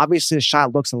that, and obviously the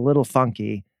shot looks a little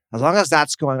funky, as long as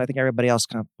that's going, I think everybody else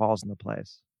kind of falls into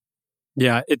place.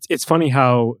 Yeah, it's funny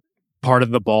how part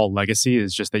of the Ball legacy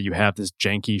is just that you have this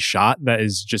janky shot that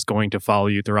is just going to follow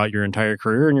you throughout your entire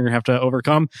career and you're going to have to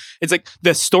overcome. It's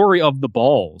the story of the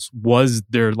Balls was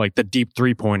their the deep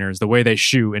 3-pointers, the way they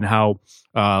shoot, and how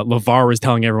LeVar was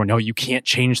telling everyone, no, you can't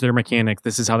change their mechanics.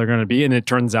 This is how they're going to be. And it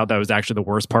turns out that was actually the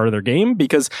worst part of their game,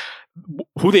 because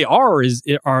who they are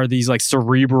these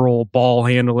cerebral ball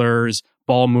handlers,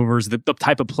 ball movers, the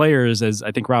type of players, as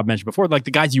I think Rob mentioned before, the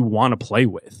guys you want to play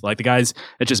with, the guys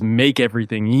that just make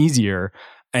everything easier.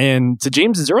 And to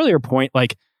James's earlier point,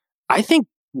 I think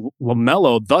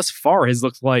LaMelo thus far has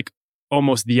looked like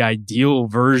almost the ideal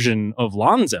version of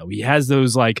Lonzo. He has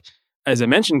those, as I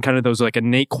mentioned, kind of those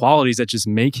innate qualities that just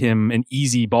make him an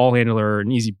easy ball handler,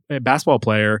 an easy basketball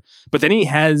player. But then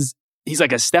he's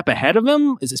a step ahead of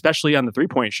him, especially on the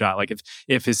 3-point shot.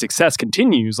 If his success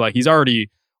continues, he's already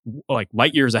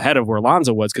light years ahead of where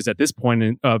Lonzo was, because at this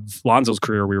point of Lonzo's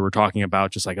career, we were talking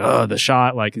about just the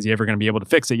shot, is he ever going to be able to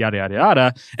fix it, yada yada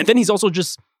yada. And then he's also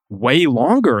just way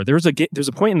longer. There's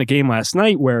a point in the game last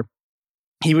night where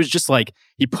he was just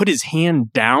he put his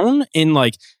hand down and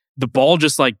the ball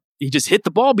just he just hit the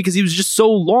ball because he was just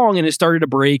so long, and it started to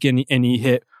break, and he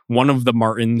hit one of the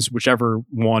Martins, whichever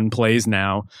one plays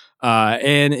now.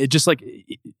 And it's just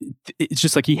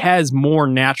he has more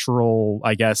natural,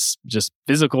 I guess, just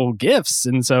physical gifts.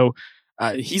 And so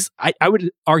I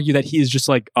would argue that he is just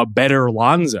a better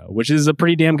Lonzo, which is a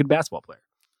pretty damn good basketball player.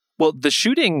 Well, the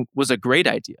shooting was a great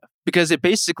idea because it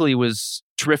basically was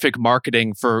terrific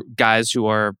marketing for guys who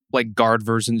are guard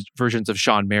versions of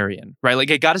Sean Marion, right?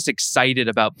 It got us excited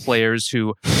about players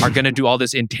who are going to do all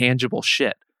this intangible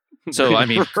shit. So, I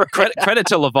mean, credit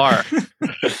to LeVar.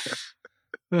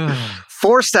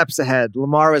 4 steps ahead.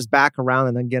 Lamar was back around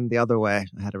and then getting the other way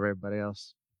ahead of everybody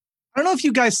else. I don't know if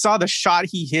you guys saw the shot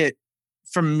he hit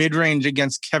from mid-range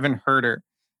against Kevin Huerter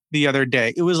the other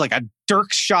day. It was a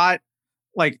Dirk shot,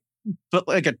 but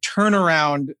a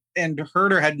turnaround, and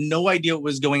Huerter had no idea what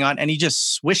was going on, and he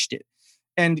just swished it.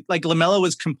 And LaMelo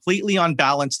was completely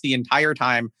unbalanced the entire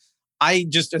time. I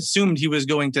just assumed he was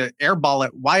going to airball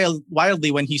it wildly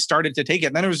when he started to take it.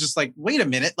 And then it was just wait a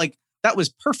minute, that was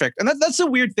perfect. And that's the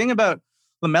weird thing about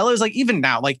LaMelo is even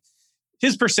now,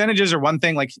 his percentages are one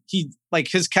thing.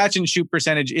 His catch and shoot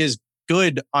percentage is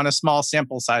good on a small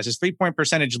sample size. His 3-point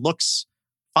percentage looks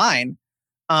fine.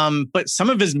 But some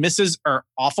of his misses are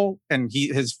awful, and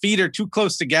his feet are too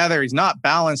close together. He's not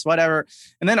balanced, whatever.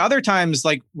 And then other times,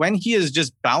 when he is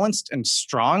just balanced and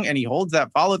strong and he holds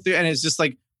that follow through, and it's just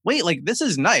wait, this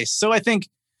is nice. So I think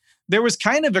there was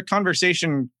kind of a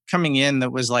conversation coming in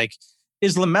that was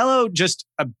is LaMelo just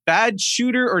a bad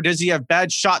shooter, or does he have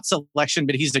bad shot selection,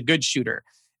 but he's a good shooter?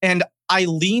 And I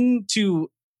lean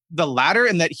to the latter,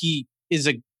 in that he is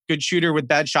a good shooter with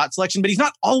bad shot selection, but he's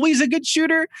not always a good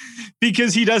shooter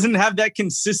because he doesn't have that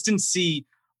consistency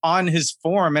on his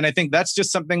form. And I think that's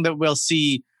just something that we'll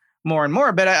see more and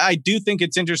more. But I do think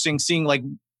it's interesting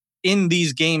seeing in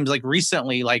these games,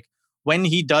 recently, when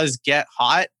he does get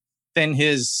hot, then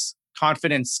his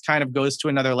confidence kind of goes to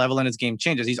another level and his game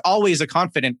changes. He's always a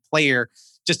confident player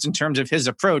just in terms of his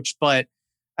approach. But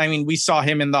I mean, we saw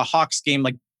him in the Hawks game,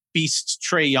 beast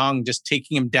Trae Young just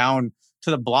taking him down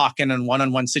to the block in a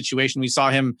one-on-one situation. We saw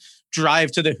him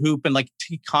drive to the hoop and like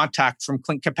take contact from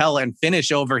Clint Capella and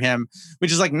finish over him,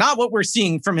 which is like not what we're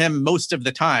seeing from him most of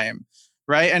the time.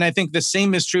 Right. And I think the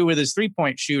same is true with his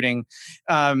 3-point shooting.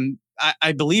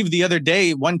 I believe the other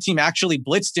day, one team actually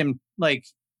blitzed him, like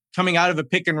coming out of a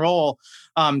pick and roll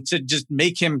to just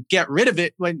make him get rid of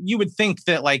it. When you would think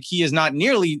that like he is not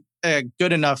nearly a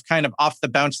good enough kind of off the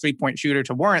bounce 3-point shooter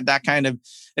to warrant that kind of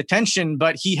attention,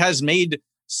 but he has made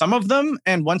some of them.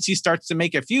 And once he starts to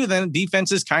make a few, then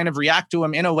defenses kind of react to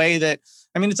him in a way that,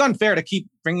 I mean, it's unfair to keep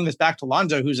bringing this back to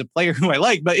Lonzo, who's a player who I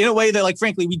like, but in a way that, like,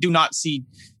 frankly, we do not see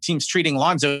teams treating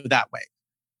Lonzo that way,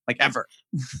 like ever.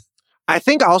 I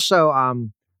think also,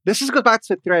 this goes back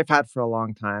to the theory I've had for a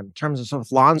long time in terms of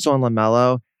with Lonzo and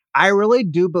LaMelo. I really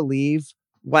do believe,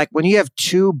 like, when you have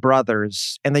two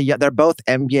brothers and they're both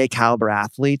NBA caliber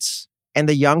athletes, and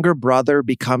the younger brother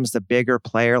becomes the bigger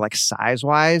player, like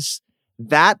size-wise,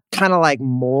 that kind of like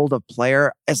mold of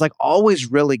player is like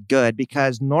always really good,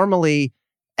 because normally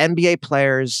NBA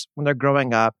players, when they're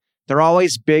growing up, they're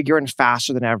always bigger and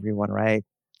faster than everyone, right?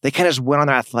 They kind of just win on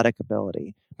their athletic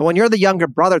ability. But when you're the younger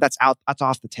brother, that's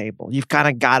off the table. You've kind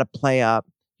of got to play up.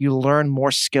 You learn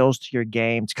more skills to your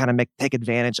game to kind of take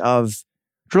advantage of,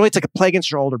 really to play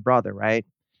against your older brother, right?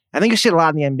 I think you see it a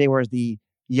lot in the NBA, where the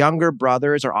younger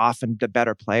brothers are often the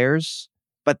better players.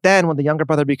 But then when the younger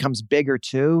brother becomes bigger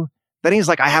too, then he's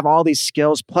like, I have all these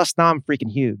skills, plus now I'm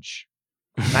freaking huge.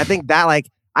 And I think that, like,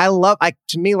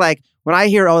 to me, like, when I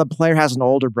hear, oh, the player has an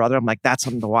older brother, I'm like, that's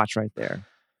something to watch right there.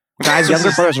 Guys,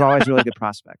 younger brothers are always really good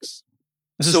prospects.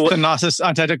 This is Thanasis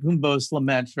Antetokounmpo's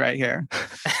lament right here.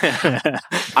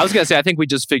 I was going to say, I think we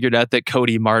just figured out that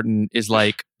Cody Martin is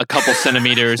like a couple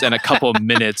centimeters and a couple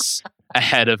minutes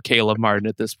ahead of Caleb Martin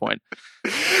at this point.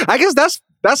 I guess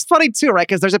that's funny too, right?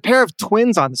 Because there's a pair of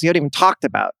twins on this you haven't even talked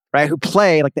about, right? Who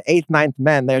play like the 8th, 9th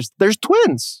men. There's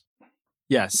twins.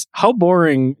 Yes. How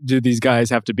boring do these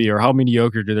guys have to be, or how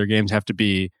mediocre do their games have to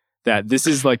be, that this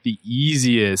is like the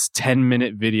easiest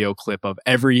 10-minute video clip of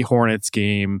every Hornets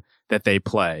game that they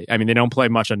play? I mean, they don't play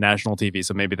much on national TV,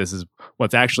 so maybe this is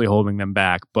what's actually holding them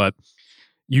back. But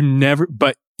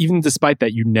even despite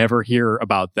that, you never hear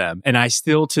about them. And I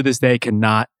still, to this day,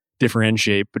 cannot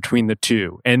differentiate between the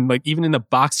two. And like, even in the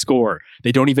box score,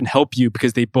 they don't even help you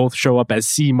because they both show up as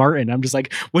C. Martin. I'm just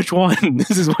like, which one?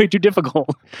 This is way too difficult.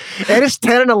 And it's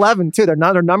 10 and 11 too. Their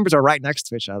numbers are right next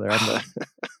to each other.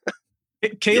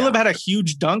 Caleb had a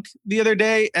huge dunk the other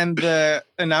day, and the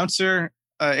announcer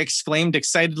exclaimed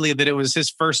excitedly that it was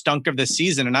his first dunk of the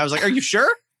season. And I was like, are you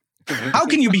sure? How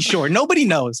can you be sure? Nobody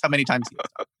knows how many times he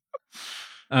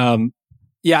has.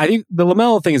 Yeah, I think the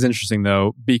LaMelo thing is interesting,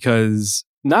 though, because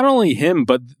not only him,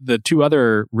 but the two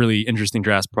other really interesting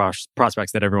draft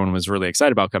prospects that everyone was really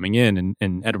excited about coming in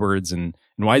Edwards and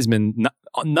Wiseman,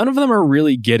 none of them are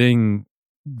really getting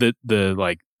the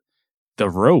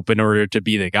rope in order to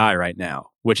be the guy right now,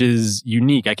 which is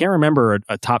unique. I can't remember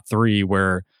a top three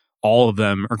where all of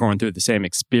them are going through the same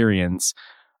experience.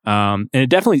 And it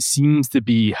definitely seems to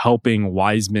be helping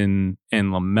Wiseman and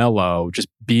LaMelo just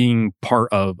being part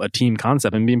of a team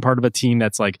concept and being part of a team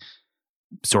that's like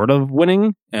sort of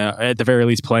winning, at the very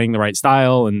least playing the right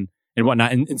style and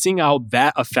whatnot, and seeing how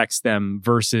that affects them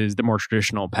versus the more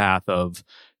traditional path of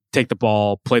take the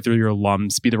ball, play through your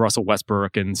lumps, be the Russell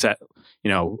Westbrook and set,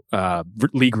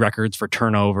 league records for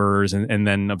turnovers. And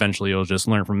then eventually you'll just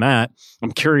learn from that.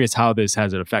 I'm curious how this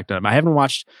has an effect on him. I haven't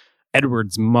watched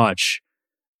Edwards much,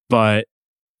 but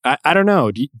I don't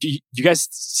know. Do you guys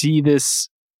see this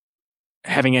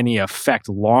having any effect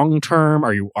long term?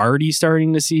 Are you already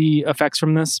starting to see effects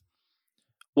from this?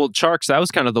 Well, Tjarks, that was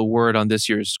kind of the word on this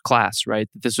year's class, right?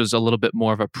 This was a little bit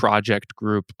more of a project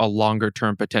group, a longer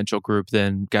term potential group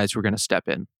than guys who were going to step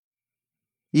in.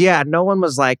 Yeah, no one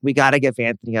was like, we got to give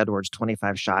Anthony Edwards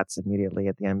 25 shots immediately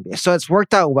at the NBA. So it's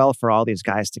worked out well for all these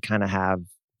guys to kind of have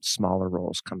smaller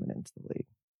roles coming into the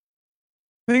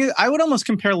league. I would almost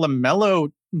compare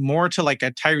LaMelo more to like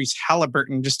a Tyrese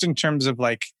Halliburton, just in terms of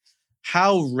like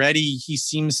how ready he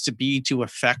seems to be to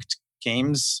affect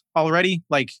games already,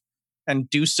 like, and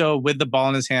do so with the ball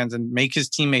in his hands and make his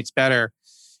teammates better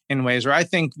in ways where I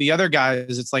think the other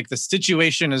guys, it's like the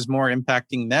situation is more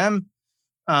impacting them.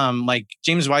 Like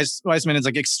James Wiseman is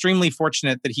like extremely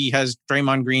fortunate that he has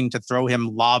Draymond Green to throw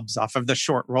him lobs off of the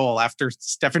short roll after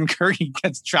Stephen Curry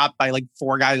gets trapped by like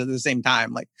 4 guys at the same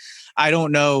time. Like, I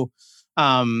don't know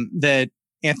that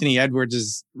Anthony Edwards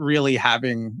is really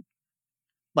having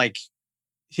like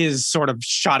his sort of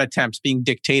shot attempts being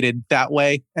dictated that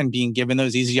way and being given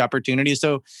those easy opportunities.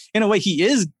 So in a way, he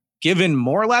is given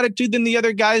more latitude than the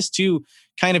other guys to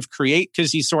kind of create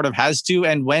because he sort of has to.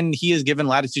 And when he is given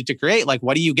latitude to create, like,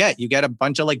 what do you get? You get a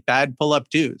bunch of like bad pull-up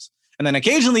twos. And then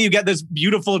occasionally you get this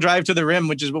beautiful drive to the rim,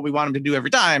 which is what we want him to do every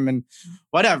time and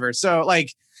whatever. So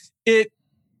like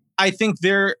I think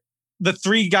the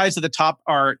three guys at the top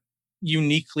are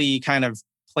uniquely kind of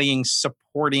playing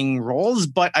supporting roles,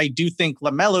 but I do think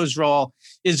LaMelo's role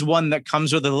is one that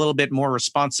comes with a little bit more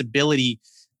responsibility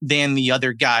than the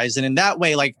other guys. And in that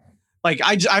way,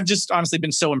 I've just honestly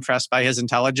been so impressed by his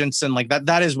intelligence. And like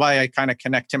that is why I kind of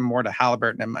connect him more to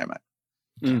Halliburton in my mind.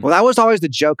 Well, that was always the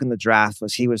joke in the draft,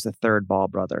 was he was the third Ball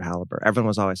brother, Halliburton. Everyone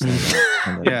was always saying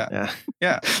that.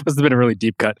 Yeah. This has been a really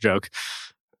deep cut joke.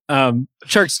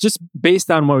 Tjarks, just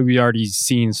based on what we've already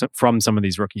seen from some of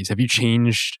these rookies, have you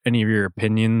changed any of your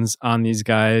opinions on these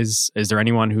guys? Is there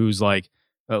anyone who's like,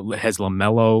 has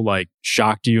LaMelo like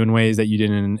shocked you in ways that you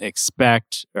didn't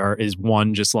expect? Or is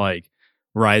one just like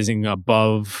rising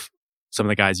above some of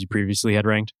the guys you previously had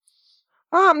ranked?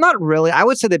 Not really. I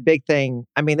would say the big thing,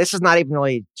 I mean, this is not even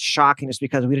really shocking just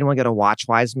because we didn't really get to watch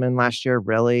Wiseman last year,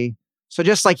 really. So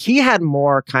just like he's had a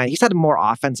more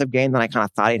offensive game than I kind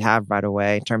of thought he'd have right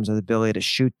away in terms of the ability to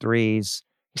shoot threes.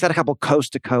 He's had a couple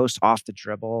coast to coast off the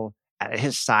dribble.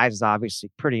 His size is obviously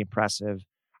pretty impressive.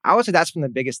 I would say that's been the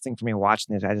biggest thing for me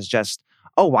watching these guys is just,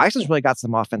 Wiseman's really got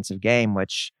some offensive game,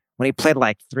 which when he played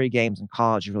like 3 games in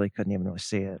college, you really couldn't even really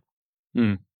see it.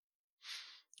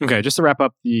 Okay, just to wrap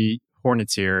up the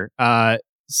Hornets here.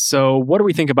 So what do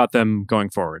we think about them going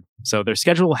forward? So their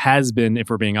schedule has been, if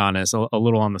we're being honest, a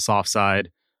little on the soft side,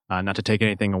 not to take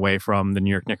anything away from the New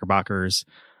York Knickerbockers.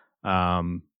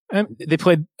 And they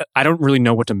played, I don't really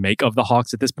know what to make of the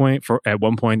Hawks at this point. At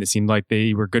one point, it seemed like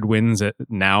they were good wins.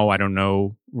 Now, I don't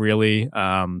know really.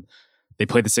 They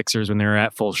played the Sixers when they were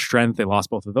at full strength. They lost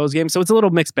both of those games. So it's a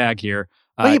little mixed bag here.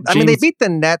 I mean, they beat the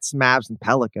Nets, Mavs, and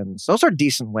Pelicans. Those are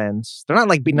decent wins. They're not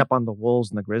like beating up on the Wolves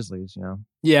and the Grizzlies, you know?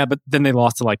 Yeah, but then they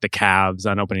lost to like the Cavs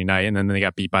on opening night, and then they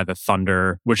got beat by the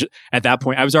Thunder, which at that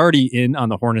point, I was already in on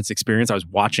the Hornets experience. I was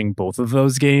watching both of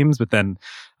those games, but then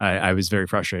I was very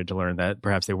frustrated to learn that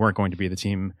perhaps they weren't going to be the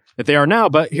team that they are now,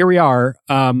 but here we are.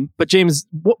 But James,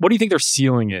 what do you think their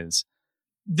ceiling is?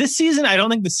 This season, I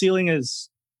don't think the ceiling is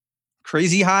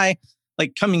crazy high.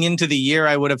 Like coming into the year,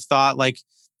 I would have thought like,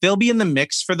 they'll be in the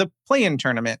mix for the play-in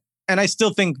tournament. And I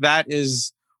still think that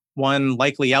is one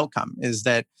likely outcome, is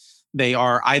that they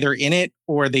are either in it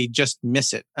or they just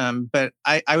miss it. But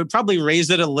I would probably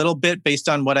raise it a little bit based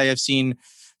on what I have seen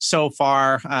so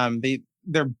far.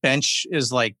 Their bench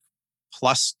is like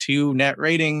 +2 net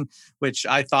rating, which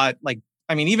I thought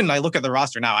even I look at the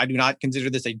roster now, I do not consider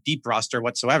this a deep roster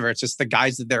whatsoever. It's just the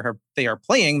guys that they are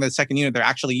playing, the second unit they're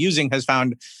actually using has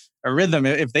found a rhythm.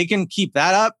 If they can keep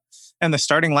that up, and the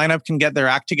starting lineup can get their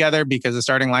act together, because the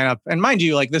starting lineup, and mind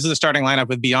you, like this is a starting lineup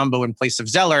with Biyombo in place of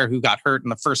Zeller, who got hurt in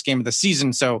the first game of the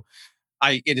season. So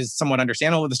it is somewhat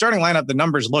understandable. With the starting lineup, the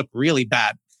numbers look really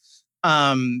bad.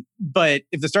 But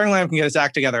if the starting lineup can get its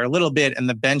act together a little bit and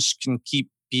the bench can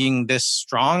keep being this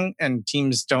strong and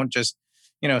teams don't just,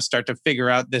 start to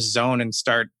figure out this zone and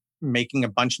start making a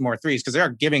bunch more threes, because they are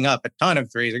giving up a ton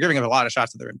of threes. They're giving up a lot of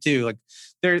shots at the rim too. Like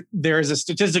there is a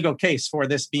statistical case for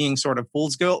this being sort of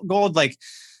fool's gold. Like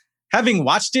having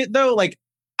watched it though, like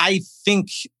I think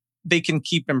they can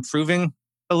keep improving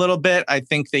a little bit. I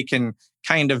think they can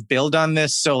kind of build on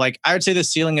this. So like I would say the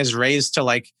ceiling is raised to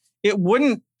like, it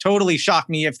wouldn't totally shock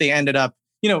me if they ended up,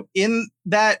 in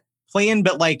that play-in,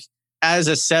 but like as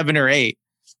a 7 or 8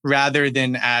 rather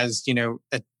than as,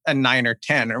 a 9 or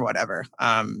 10 or whatever.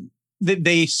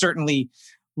 They certainly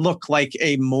look like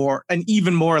an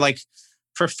even more like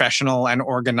professional and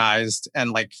organized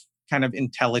and like kind of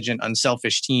intelligent,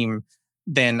 unselfish team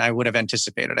than I would have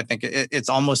anticipated. I think it's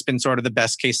almost been sort of the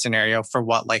best case scenario for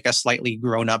what like a slightly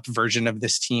grown up version of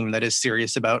this team that is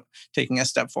serious about taking a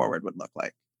step forward would look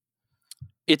like.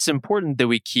 It's important that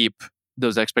we keep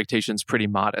those expectations pretty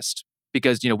modest,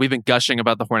 because we've been gushing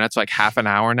about the Hornets for like half an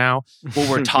hour now. What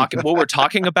we're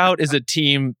talking about is a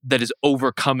team that is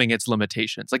overcoming its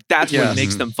limitations. Like that's what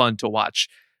makes them fun to watch.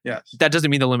 Yes. That doesn't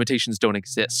mean the limitations don't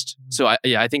exist. So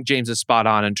I think James is spot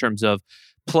on in terms of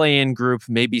play-in group,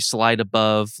 maybe slide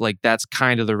above. Like that's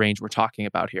kind of the range we're talking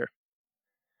about here.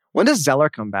 When does Zeller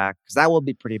come back? Because that will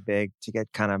be pretty big to get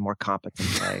kind of more competent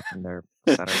play from their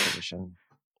center position.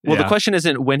 Well, the question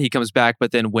isn't when he comes back, but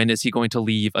then when is he going to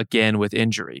leave again with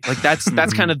injury? Like that's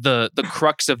kind of the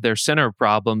crux of their center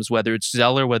problems, whether it's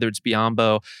Zeller, whether it's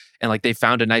Biyombo. And like they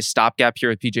found a nice stopgap here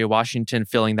with PJ Washington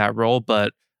filling that role.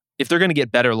 But if they're going to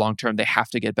get better long-term, they have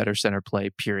to get better center play,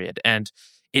 period. And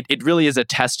it really is a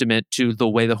testament to the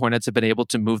way the Hornets have been able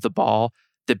to move the ball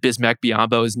that Bismack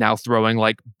Biyombo is now throwing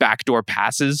like backdoor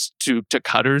passes to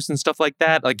cutters and stuff like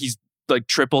that. Like he's like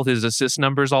tripled his assist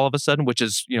numbers all of a sudden, which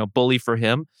is, bully for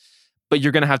him. But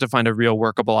you're going to have to find a real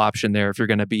workable option there if you're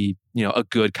going to be, a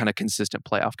good kind of consistent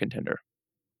playoff contender.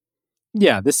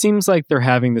 Yeah, this seems like they're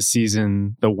having the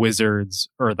season the Wizards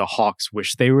or the Hawks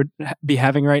wish they would be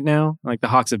having right now. Like the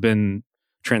Hawks have been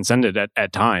transcended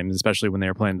at times, especially when they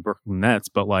were playing the Brooklyn Nets.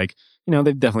 But like,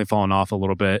 they've definitely fallen off a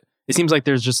little bit. It seems like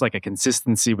there's just like a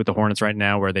consistency with the Hornets right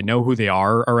now where they know who they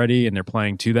are already and they're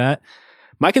playing to that.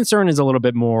 My concern is a little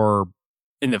bit more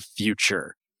in the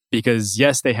future because,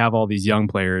 yes, they have all these young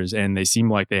players and they seem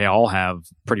like they all have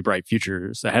pretty bright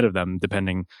futures ahead of them,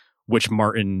 depending which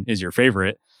Martin is your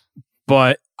favorite.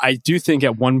 But I do think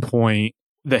at one point,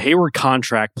 the Hayward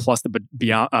contract plus the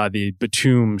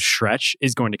Batum stretch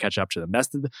is going to catch up to them. That's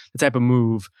the type of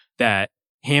move that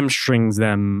hamstrings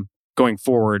them going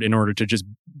forward in order to just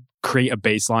create a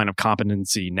baseline of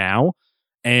competency now.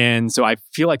 And so I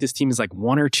feel like this team is like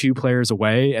one or two players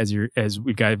away, as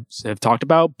we guys have talked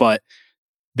about, but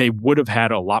they would have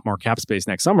had a lot more cap space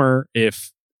next summer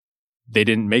if they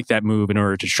didn't make that move in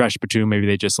order to stretch Batum. Maybe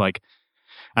they just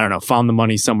found the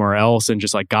money somewhere else and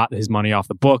just like got his money off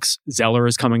the books. Zeller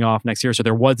is coming off next year. So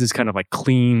there was this kind of like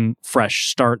clean, fresh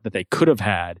start that they could have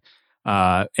had.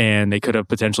 And they could have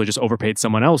potentially just overpaid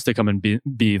someone else to come and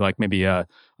be like maybe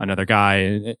another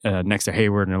guy next to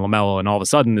Hayward and LaMelo. And all of a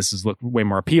sudden this is way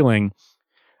more appealing.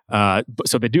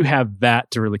 So they do have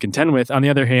that to really contend with. On the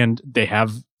other hand, they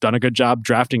have done a good job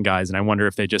drafting guys. And I wonder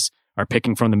if they just are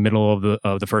picking from the middle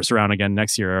of the first round again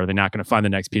next year. Are they not going to find the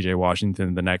next PJ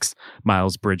Washington, the next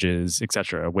Miles Bridges,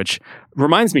 etc.? Which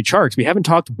reminds me, Tjarks, we haven't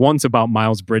talked once about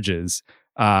Miles Bridges.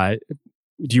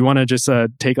 Do you want to just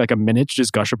take like a minute to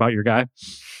just gush about your guy?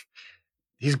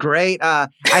 He's great. I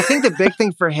think the big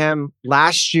thing for him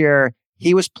last year,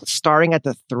 he was starting at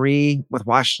the 3 with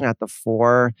Washington at the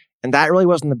 4. And that really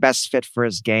wasn't the best fit for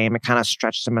his game. It kind of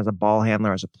stretched him as a ball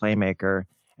handler, as a playmaker.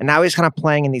 And now he's kind of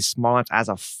playing in these small lineups as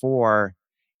a 4.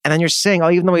 And then you're seeing,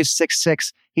 even though he's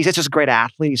 6'6", he's such a great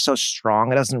athlete. He's so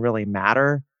strong. It doesn't really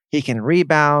matter. He can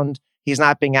rebound. He's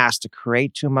not being asked to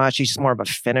create too much. He's just more of a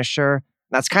finisher.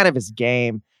 That's kind of his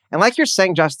game. And like you're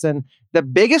saying, Justin, the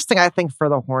biggest thing I think for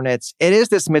the Hornets, it is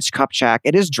this Mitch Kupchak.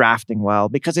 It is drafting well,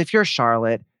 because if you're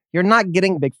Charlotte, you're not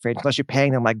getting big free agents unless you're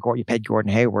paying them like you paid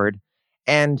Gordon Hayward.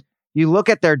 And you look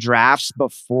at their drafts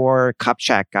before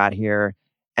Kupchak got here,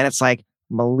 and it's like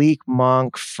Malik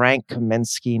Monk, Frank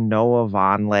Kaminsky, Noah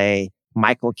Vonleh,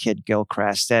 Michael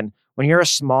Kidd-Gilchrist. And when you're a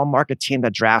small market team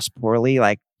that drafts poorly,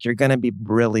 like you're going to be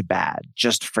really bad.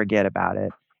 Just forget about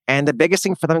it. And the biggest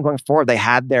thing for them going forward, they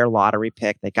had their lottery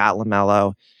pick. They got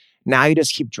LaMelo. Now you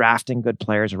just keep drafting good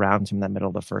players around him in the middle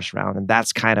of the first round. And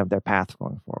that's kind of their path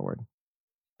going forward.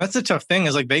 That's the tough thing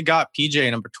is like they got PJ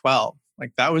number 12.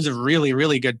 Like that was a really,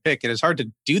 really good pick. It is hard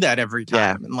to do that every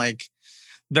time. Yeah. And like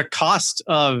the cost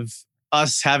of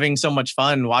us having so much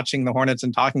fun watching the Hornets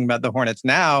and talking about the Hornets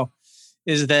now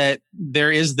is that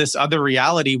there is this other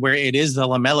reality where it is the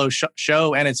LaMelo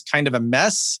show and it's kind of a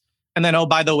mess. And then, oh,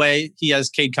 by the way, he has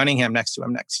Cade Cunningham next to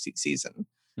him next season.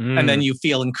 And then you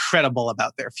feel incredible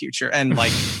about their future. And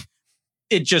like,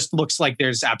 it just looks like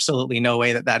there's absolutely no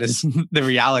way that is the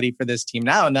reality for this team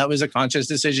now. And that was a conscious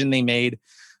decision they made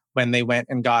when they went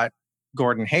and got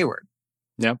Gordon Hayward.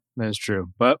 Yep, that is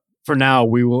true. But for now,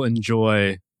 we will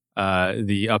enjoy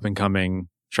the up-and-coming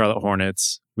Charlotte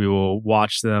Hornets. We will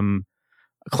watch them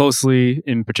closely,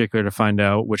 in particular, to find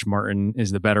out which Martin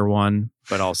is the better one,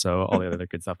 but also all the other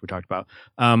good stuff we talked about.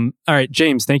 All right,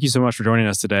 James, thank you so much for joining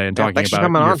us today and talking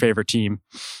about your favorite team.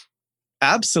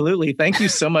 Absolutely. Thank you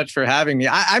so much for having me.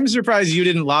 I'm surprised you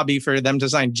didn't lobby for them to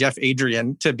sign Jeff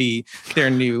Adrian to be their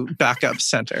new backup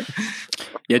center.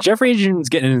 Yeah, Jeff Adrian's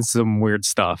getting into some weird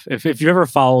stuff. If you ever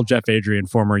follow Jeff Adrian,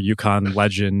 former UConn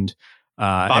legend.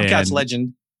 Bobcats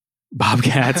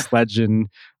legend.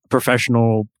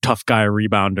 Professional tough guy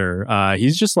rebounder.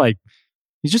 He's just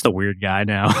a weird guy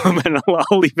now. And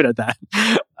I'll leave it at that.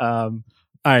 All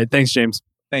right. Thanks, James.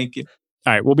 Thank you.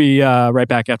 All right. We'll be right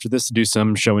back after this to do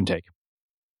some show and take.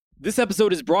 This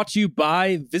episode is brought to you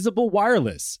by Visible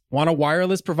Wireless. Want a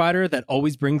wireless provider that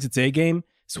always brings its A game?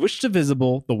 Switch to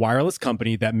Visible, the wireless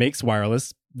company that makes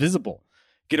wireless visible.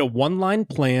 Get a one-line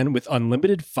plan with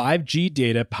unlimited 5G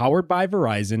data powered by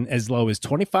Verizon as low as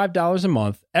 $25 a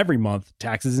month, every month,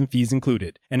 taxes and fees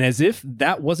included. And as if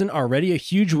that wasn't already a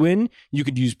huge win, you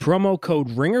could use promo code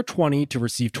RINGER20 to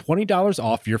receive $20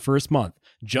 off your first month.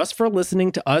 just for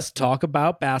listening to us talk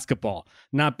about basketball.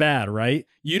 Not bad, right?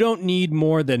 You don't need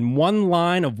more than one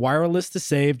line of wireless to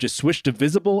save. Just switch to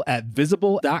Visible at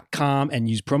Visible.com and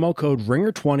use promo code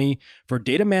RINGER20 for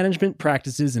data management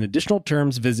practices and additional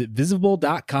terms. Visit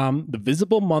Visible.com. The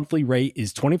Visible monthly rate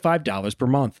is $25 per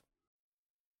month.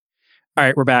 All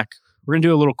right, we're back. We're going to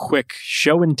do a little quick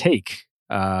show and take,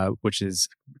 which is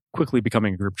quickly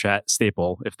becoming a group chat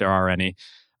staple, if there are any,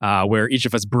 where each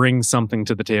of us brings something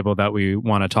to the table that we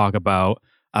want to talk about.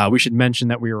 We should mention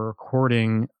that we are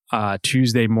recording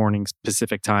Tuesday morning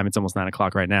Pacific time. It's almost 9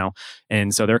 o'clock right now.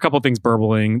 And so there are a couple of things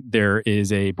burbling. There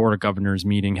is a Board of Governors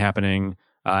meeting happening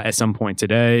at some point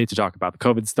today to talk about the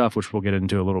COVID stuff, which we'll get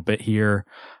into a little bit here.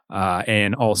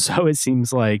 And also, it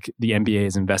seems like the NBA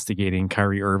is investigating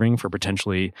Kyrie Irving for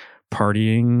potentially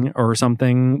partying or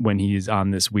something when he's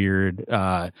on this weird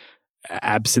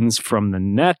absence from the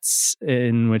Nets,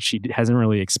 in which he hasn't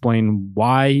really explained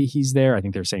why he's there. I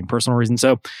think they're saying personal reasons.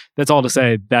 So that's all to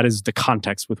say that is the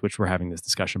context with which we're having this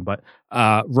discussion. But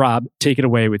Rob, take it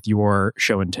away with your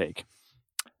show and take.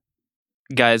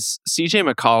 Guys,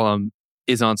 CJ McCollum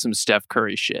is on some Steph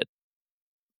Curry shit.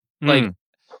 Like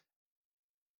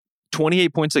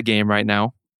 28 points a game right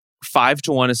now,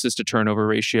 5-to-1 assist to turnover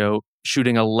ratio,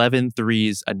 shooting 11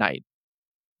 threes a night.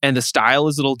 And the style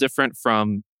is a little different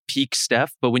from peak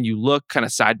Steph, but when you look kind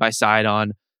of side by side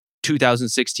on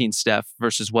 2016 Steph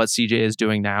versus what CJ is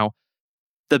doing now,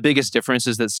 the biggest difference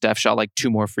is that Steph shot like 2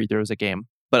 more free throws a game.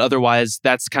 But otherwise,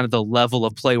 that's kind of the level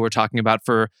of play we're talking about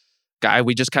for guy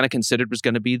we just kind of considered was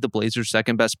going to be the Blazers'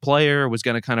 second best player, was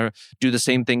going to kind of do the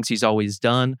same things he's always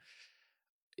done.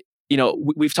 You know,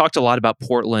 we've talked a lot about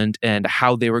Portland and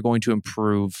how they were going to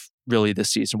improve really this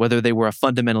season, whether they were a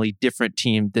fundamentally different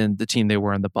team than the team they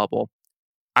were in the bubble.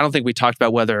 I don't think we talked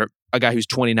about whether a guy who's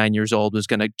 29 years old was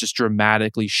going to just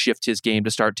dramatically shift his game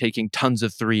to start taking tons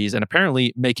of threes and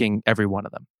apparently making every one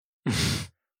of them.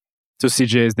 So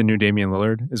CJ is the new Damian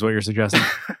Lillard, is what you're suggesting?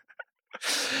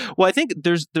 Well, I think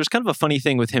there's kind of a funny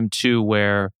thing with him too,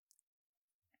 where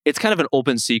it's kind of an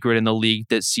open secret in the league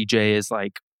that CJ is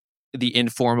like the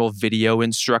informal video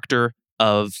instructor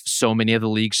of so many of the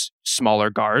league's smaller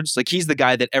guards. Like he's the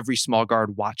guy that every small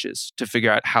guard watches to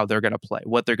figure out how they're going to play,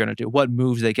 what they're going to do, what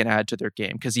moves they can add to their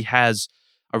game. Because he has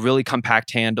a really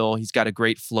compact handle. He's got a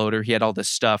great floater. He had all this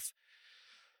stuff.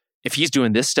 If he's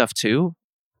doing this stuff too,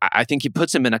 I think he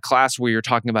puts him in a class where you're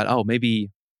talking about, oh, maybe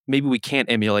we can't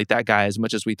emulate that guy as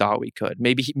much as we thought we could.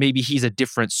 Maybe he's a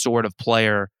different sort of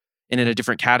player and in a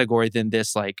different category than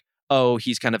this, like, oh,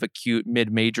 he's kind of a cute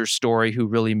mid-major story who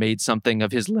really made something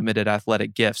of his limited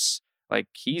athletic gifts. Like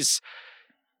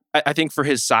I think for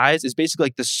his size, is basically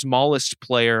like the smallest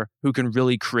player who can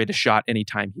really create a shot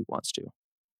anytime he wants to.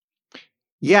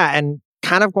 Yeah, and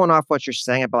kind of going off what you're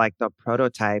saying about like the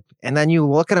prototype, and then you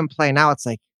look at him play now, it's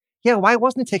like, yeah, why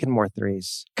wasn't he taking more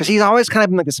threes? Because he's always kind of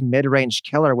been like this mid-range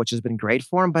killer, which has been great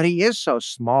for him, but he is so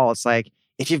small. It's like,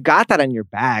 if you've got that in your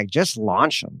bag, just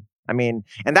launch him. I mean,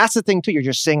 and that's the thing too. You're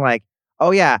just seeing like,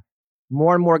 oh yeah,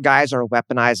 more and more guys are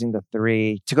weaponizing the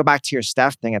three. To go back to your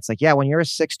Steph thing, it's like, yeah, when you're a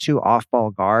 6'2"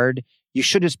 off-ball guard, you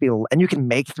should just be, and you can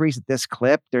make threes at this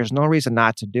clip. There's no reason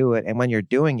not to do it. And when you're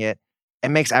doing it, it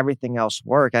makes everything else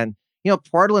work. And, you know,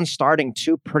 Portland's starting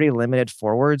 2 pretty limited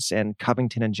forwards in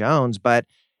Covington and Jones, but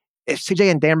if CJ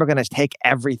and Dame are going to take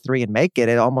every three and make it,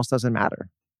 it almost doesn't matter.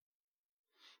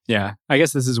 Yeah, I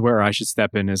guess this is where I should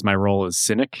step in as my role as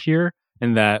cynic here.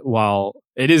 And that while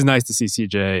it is nice to see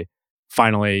CJ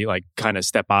finally like kind of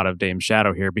step out of Dame's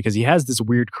shadow here, because he has this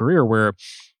weird career where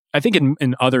I think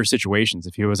in other situations,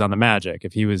 if he was on the Magic,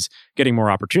 if he was getting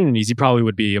more opportunities, he probably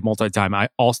would be a multi-time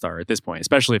all-star at this point,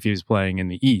 especially if he was playing in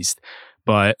the East.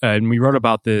 But and we wrote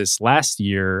about this last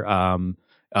year,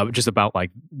 just about like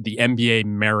the NBA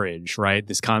marriage, right?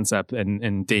 This concept,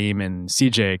 and Dame and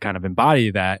CJ kind of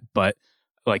embody that, but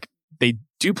like they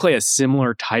do play a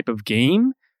similar type of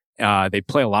game. They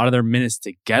play a lot of their minutes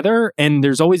together, and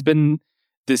there's always been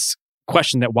this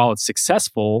question that while it's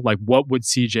successful, like what would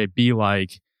CJ be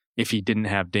like if he didn't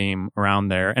have Dame around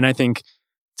there? And I think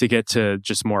to get to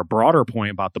just more broader point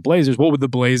about the Blazers, what would the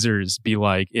Blazers be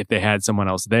like if they had someone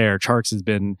else there? Tjarks has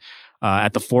been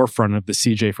at the forefront of the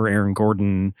CJ for Aaron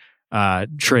Gordon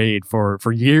trade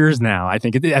for years now. I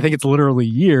think it's literally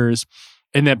years,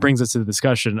 and that brings us to the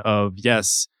discussion of,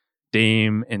 yes,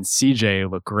 Dame and CJ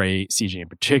look great, CJ in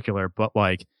particular, but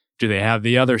like, do they have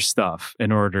the other stuff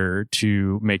in order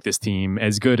to make this team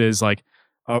as good as like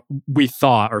we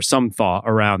thought, or some thought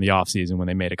around the offseason when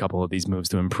they made a couple of these moves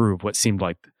to improve what seemed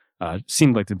like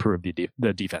to improve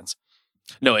the defense?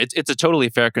 No, it's a totally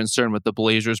fair concern with the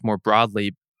Blazers more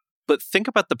broadly, but think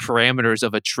about the parameters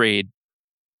of a trade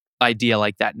idea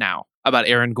like that now. about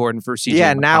Aaron Gordon for CJ.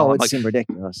 Yeah, now McCollum. it would seem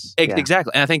ridiculous.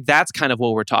 Exactly. And I think that's kind of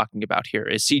what we're talking about here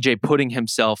is CJ putting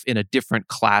himself in a different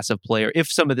class of player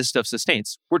if some of this stuff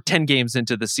sustains. We're 10 games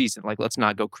into the season. Like, let's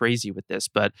not go crazy with this.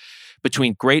 But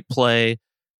between great play,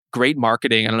 great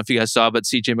marketing, I don't know if you guys saw, but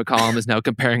CJ McCollum is now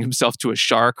comparing himself to a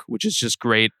shark, which is just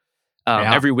great.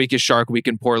 Every week is Shark Week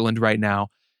in Portland right now.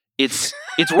 It's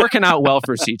working out well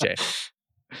for CJ.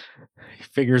 He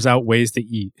figures out ways to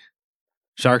eat.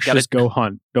 Sharks just go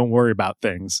hunt. Don't worry about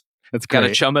things. That's great.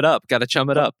 Gotta chum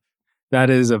it up. That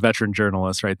is a veteran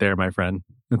journalist right there, my friend.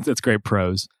 That's great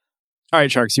prose. All right,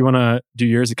 Sharks, you want to do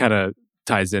yours? It kind of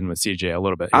ties in with CJ a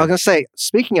little bit here. I was going to say,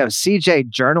 speaking of CJ,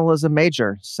 journalism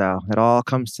major. So it all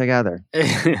comes together.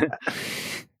 And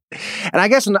I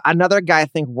guess another guy I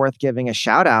think worth giving a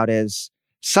shout out is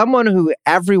someone who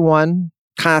everyone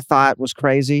kind of thought was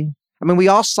crazy. I mean, we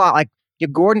all saw like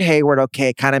Gordon Hayward, okay,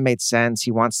 it kind of made sense. He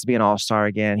wants to be an all-star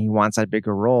again. He wants that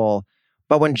bigger role.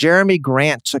 But when Jerami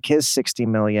Grant took his $60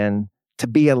 million to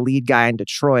be a lead guy in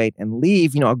Detroit and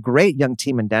leave, a great young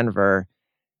team in Denver,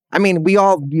 I mean, we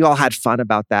all had fun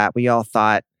about that. We all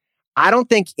thought, I don't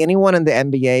think anyone in the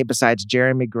NBA besides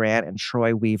Jerami Grant and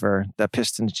Troy Weaver, the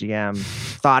Pistons GM,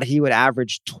 thought he would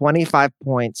average 25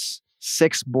 points,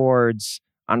 6 boards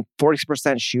on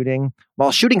 40% shooting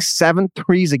while shooting 7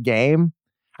 threes a game.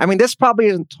 I mean, this probably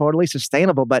isn't totally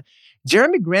sustainable, but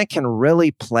Jerami Grant can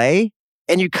really play.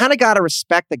 And you kind of got to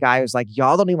respect the guy who's like,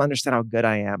 y'all don't even understand how good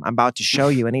I am. I'm about to show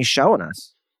you. And he's showing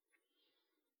us.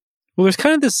 Well, there's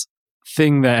kind of this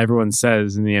thing that everyone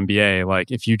says in the NBA,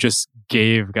 like if you just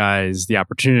gave guys the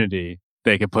opportunity,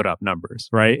 they could put up numbers,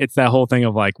 right? It's that whole thing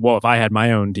of like, well, if I had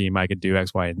my own team, I could do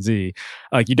X, Y, and Z.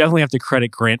 Like you definitely have to credit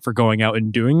Grant for going out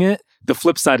and doing it. The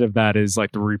flip side of that is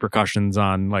like the repercussions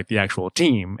on like the actual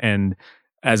team. And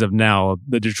as of now,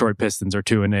 the Detroit Pistons are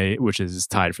 2-8, which is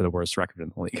tied for the worst record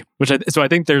in the league. So I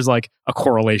think there's like a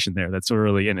correlation there that's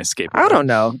really inescapable. I don't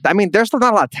know. I mean, there's not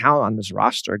a lot of talent on this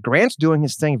roster. Grant's doing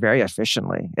his thing very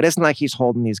efficiently. It isn't like he's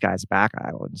holding these guys back,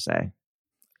 I wouldn't say.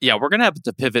 Yeah, we're going to have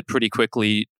to pivot pretty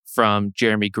quickly from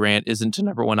Jerami Grant isn't a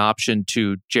number one option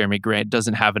to Jerami Grant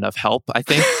doesn't have enough help, I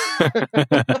think.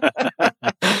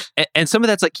 and some of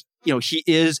that's like, he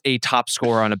is a top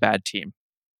scorer on a bad team.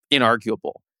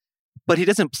 Inarguable. But he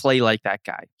doesn't play like that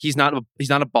guy. He's not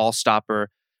a ball stopper.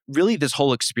 Really, this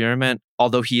whole experiment,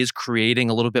 although he is creating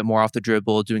a little bit more off the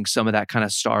dribble, doing some of that kind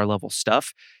of star level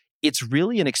stuff, it's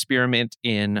really an experiment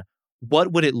in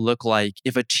what would it look like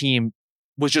if a team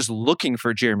was just looking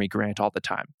for Jerami Grant all the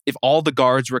time. If all the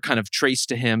guards were kind of traced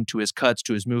to him, to his cuts,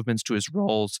 to his movements, to his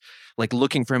rolls, like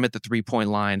looking for him at the 3-point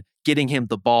line, getting him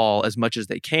the ball as much as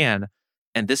they can.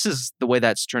 And this is the way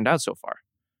that's turned out so far.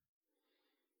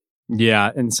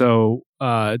 Yeah, and so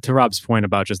to Rob's point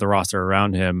about just the roster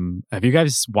around him, have you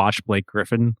guys watched Blake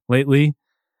Griffin lately?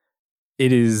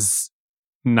 It is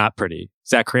not pretty.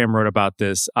 Zach Cram wrote about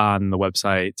this on the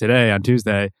website today, on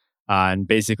Tuesday, and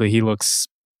basically he looks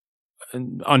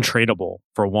untradeable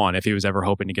for one, if he was ever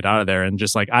hoping to get out of there. And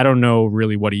just like, I don't know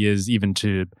really what he is even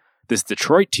to this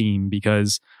Detroit team,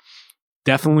 because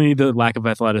definitely the lack of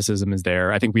athleticism is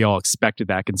there. I think we all expected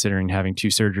that considering having 2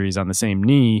 surgeries on the same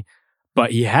knee.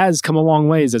 But he has come a long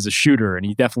ways as a shooter, and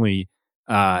he definitely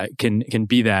can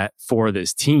be that for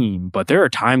this team. But there are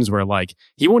times where like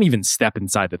he won't even step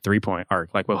inside the 3-point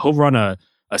arc. Like, well, he'll run a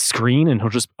screen and he'll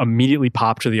just immediately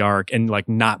pop to the arc and like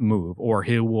not move, or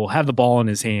he will have the ball in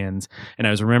his hands. And I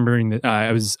was remembering that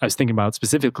I was thinking about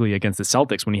specifically against the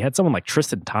Celtics when he had someone like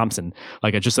Tristan Thompson,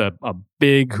 like just a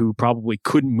big who probably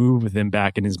couldn't move with him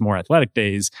back in his more athletic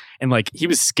days, and like he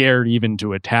was scared even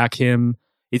to attack him.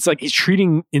 It's like he's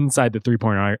treating inside the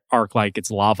 3-point arc like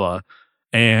it's lava,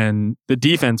 and the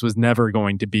defense was never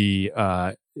going to be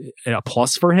a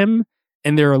plus for him.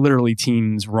 And there are literally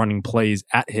teams running plays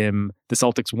at him. The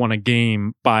Celtics won a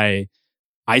game by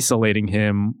isolating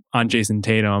him on Jason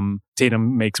Tatum.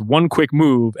 Tatum makes one quick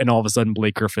move, and all of a sudden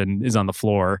Blake Griffin is on the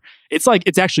floor. It's like,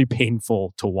 it's actually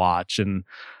painful to watch. And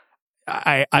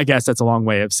I guess that's a long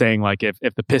way of saying, like, if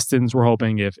the Pistons were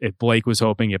hoping, if Blake was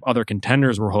hoping, if other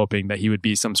contenders were hoping that he would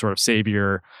be some sort of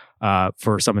savior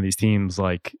for some of these teams,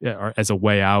 like as a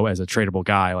way out, as a tradable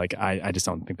guy, like I just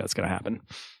don't think that's going to happen.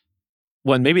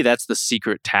 Well, maybe that's the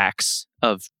secret tax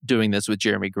of doing this with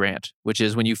Jerami Grant, which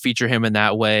is when you feature him in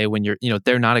that way, when you're,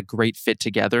 they're not a great fit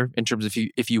together in terms of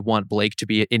if you want Blake to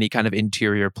be any kind of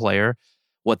interior player,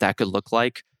 what that could look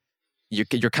like.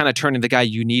 You're kind of turning the guy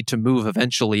you need to move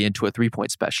eventually into a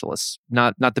 3-point specialist.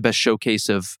 Not the best showcase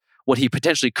of what he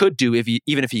potentially could do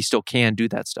even if he still can do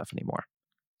that stuff anymore.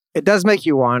 It does make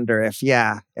you wonder if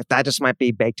that just might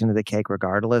be baked into the cake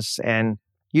regardless. And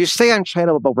you say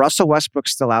untradeable, but Russell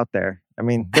Westbrook's still out there. I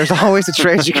mean, there's always a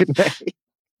trade you can make.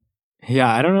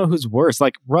 Yeah, I don't know who's worse.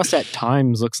 Like, Russ at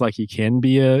times looks like he can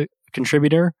be a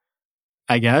contributor,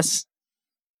 I guess.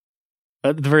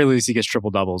 At the very least, he gets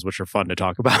triple doubles, which are fun to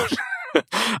talk about.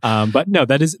 But no,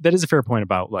 that is a fair point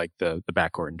about like the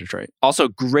backcourt in Detroit. Also,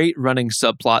 great running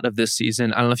subplot of this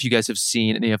season. I don't know if you guys have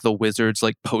seen any of the Wizards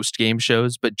like post-game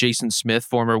shows, but Jason Smith,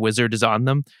 former Wizard, is on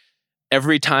them.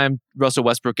 Every time Russell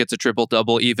Westbrook gets a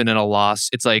triple-double, even in a loss,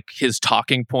 it's like his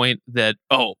talking point that,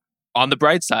 on the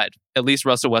bright side, at least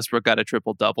Russell Westbrook got a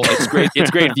triple-double. It's great.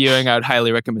 It's great viewing. I would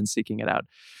highly recommend seeking it out.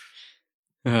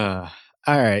 All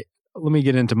right. Let me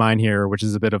get into mine here, which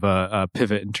is a bit of a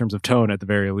pivot in terms of tone at the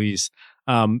very least.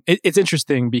 It's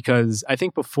interesting because I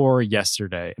think before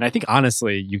yesterday, and I think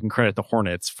honestly, you can credit the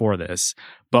Hornets for this,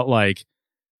 but like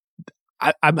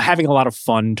I'm having a lot of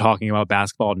fun talking about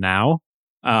basketball now.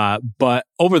 But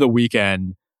over the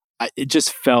weekend, it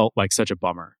just felt like such a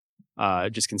bummer,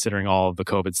 just considering all of the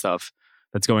COVID stuff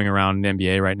that's going around in the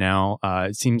NBA right now.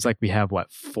 It seems like we have,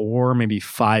 4, maybe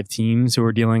 5 teams who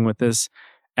are dealing with this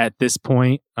at this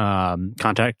point.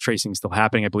 Contact tracing is still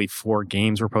happening. I believe 4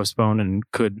 games were postponed and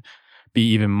could be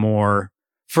even more.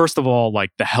 First of all,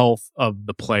 like the health of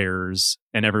the players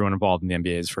and everyone involved in the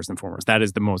NBA is first and foremost. That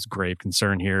is the most grave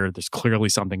concern here. There's clearly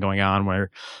something going on where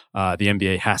the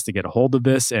NBA has to get a hold of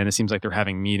this, and it seems like they're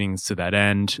having meetings to that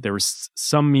end. There was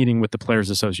some meeting with the Players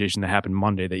Association that happened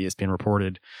Monday that ESPN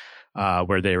reported,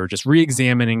 where they were just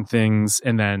re-examining things.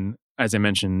 And then, as I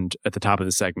mentioned at the top of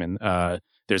the segment,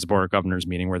 there's a Board of Governors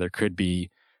meeting where there could be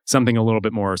something a little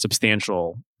bit more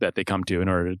substantial that they come to in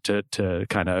order to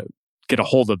kind of get a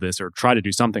hold of this or try to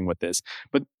do something with this.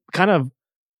 But kind of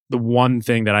the one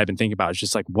thing that I've been thinking about is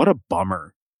just like, what a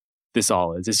bummer this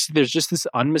all is. There's just this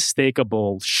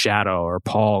unmistakable shadow or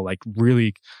pall like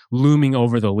really looming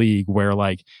over the league where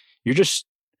like you're just,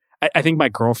 I think my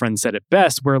girlfriend said it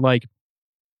best, where like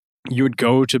you would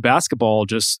go to basketball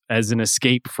just as an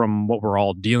escape from what we're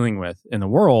all dealing with in the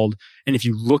world. And if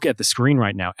you look at the screen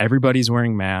right now, everybody's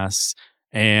wearing masks.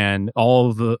 And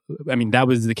that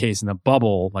was the case in the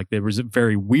bubble. Like there was a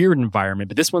very weird environment,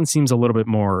 but this one seems a little bit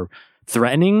more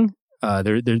threatening.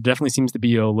 There definitely seems to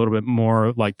be a little bit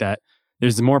more like that.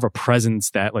 There's more of a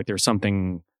presence that like there's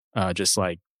something just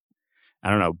like, I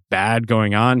don't know, bad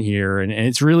going on here. And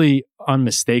it's really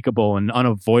unmistakable and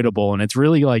unavoidable. And it's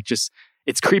really like just,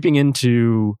 it's creeping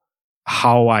into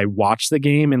how I watch the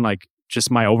game and like just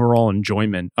my overall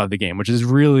enjoyment of the game, which is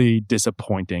really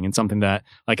disappointing and something that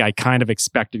like I kind of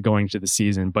expected going into the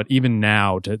season. But even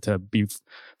now to be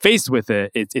faced with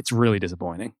it, it's really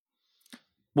disappointing.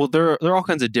 Well, there are all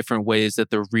kinds of different ways that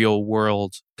the real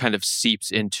world kind of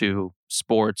seeps into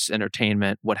sports,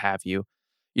 entertainment, what have you.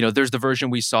 You know, there's the version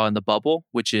we saw in the bubble,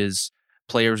 which is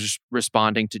players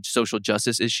responding to social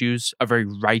justice issues, a very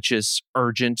righteous,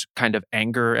 urgent kind of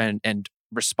anger and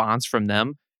response from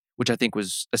them, which I think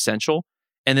was essential.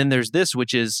 And then there's this,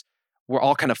 which is we're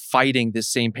all kind of fighting this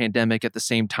same pandemic at the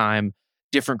same time.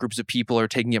 Different groups of people are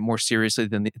taking it more seriously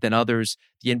than others.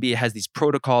 The NBA has these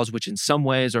protocols, which in some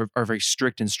ways are very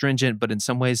strict and stringent, but in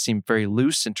some ways seem very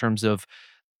loose in terms of,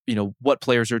 you know, what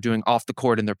players are doing off the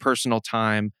court in their personal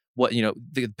time, what, you know,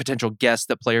 the potential guests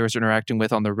that players are interacting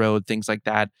with on the road, things like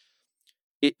that.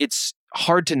 It's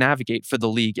hard to navigate for the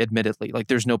league, admittedly. Like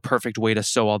there's no perfect way to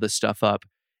sew all this stuff up.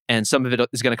 And some of it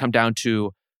is going to come down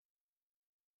to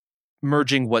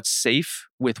merging what's safe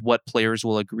with what players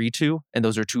will agree to. And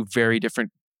those are two very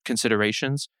different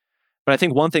considerations. But I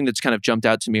think one thing that's kind of jumped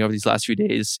out to me over these last few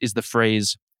days is the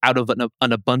phrase out of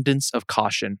an abundance of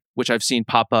caution, which I've seen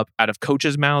pop up out of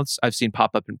coaches' mouths. I've seen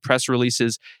pop up in press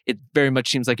releases. It very much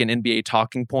seems like an NBA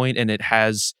talking point, and it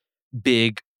has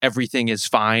big everything is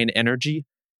fine energy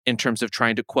in terms of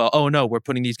trying to quell, oh no, we're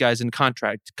putting these guys in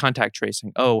contact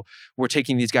tracing. Oh, we're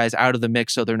taking these guys out of the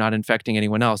mix so they're not infecting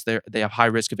anyone else. They have high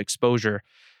risk of exposure.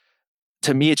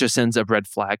 To me, it just sends up red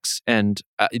flags. And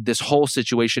this whole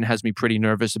situation has me pretty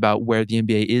nervous about where the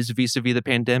NBA is vis-a-vis the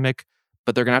pandemic.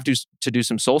 But they're going to have to do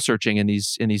some soul searching in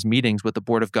these meetings with the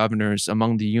Board of Governors,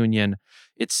 among the union.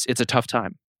 It's a tough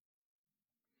time.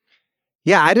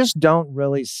 Yeah, I just don't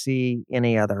really see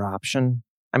any other option.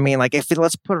 I mean, like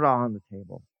let's put it all on the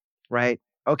table, right?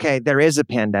 Okay, there is a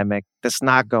pandemic that's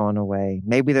not going away.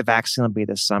 Maybe the vaccine will be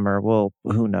this summer. Well,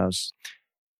 who knows?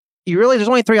 There's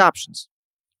only 3 options.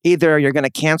 Either you're going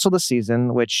to cancel the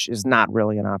season, which is not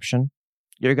really an option.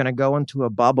 You're going to go into a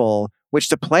bubble, which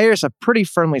the players have pretty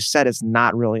firmly said is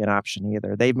not really an option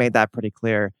either. They've made that pretty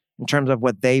clear in terms of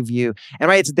what they view. And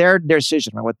right, it's their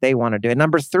decision on what they want to do. And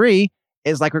number 3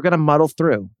 is like, we're going to muddle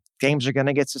through. Games are going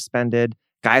to get suspended.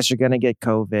 Guys are going to get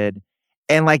COVID.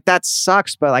 And like, that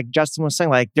sucks. But like Justin was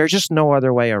saying, like, there's just no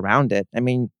other way around it. I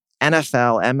mean,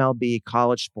 NFL, MLB,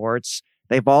 college sports,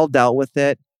 they've all dealt with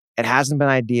it. It hasn't been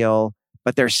ideal,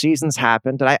 but their seasons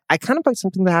happened. And I kind of like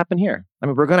something to happen here. I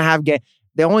mean, we're going to have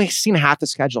they only seen half the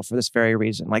schedule for this very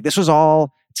reason. Like, this was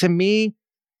all, to me,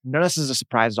 none of this is a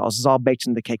surprise at all. This is all baked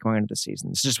into the cake going into the season.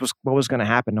 This just was what was going to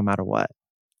happen no matter what.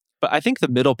 But I think the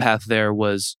middle path there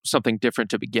was something different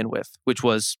to begin with, which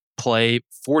was play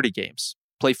 40 games,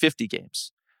 play 50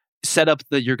 games. Set up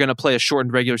that you're going to play a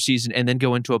shortened regular season and then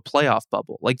go into a playoff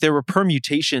bubble. Like, there were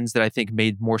permutations that I think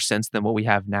made more sense than what we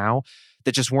have now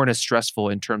that just weren't as stressful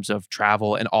in terms of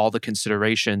travel and all the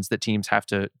considerations that teams have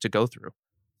to go through.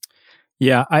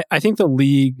 Yeah, I think the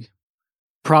league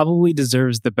probably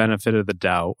deserves the benefit of the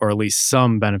doubt, or at least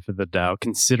some benefit of the doubt,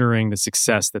 considering the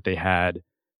success that they had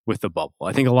with the bubble.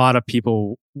 I think a lot of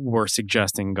people were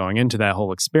suggesting going into that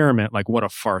whole experiment, like, what a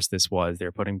farce this was.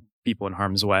 They're putting people in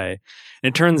harm's way. And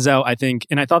it turns out, I think,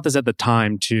 and I thought this at the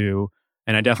time too,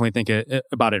 and I definitely think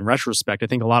about it in retrospect, I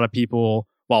think a lot of people,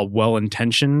 while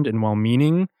well-intentioned and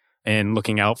well-meaning and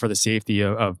looking out for the safety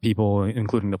of people,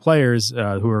 including the players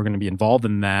who are going to be involved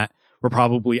in that, were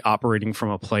probably operating from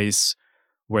a place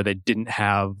where they didn't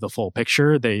have the full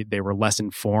picture. They were less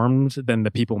informed than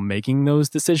the people making those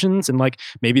decisions. And like,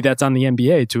 maybe that's on the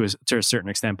NBA to a certain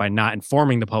extent by not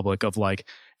informing the public of like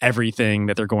everything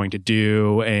that they're going to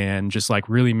do and just like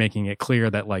really making it clear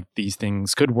that like these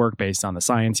things could work based on the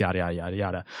science, yada, yada, yada,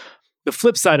 yada. The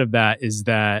flip side of that is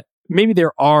that maybe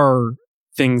there are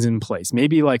things in place.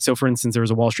 Maybe like, so for instance, there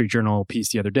was a Wall Street Journal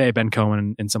piece the other day, Ben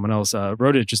Cohen and someone else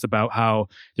wrote it just about how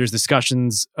there's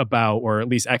discussions about, or at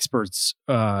least experts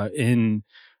in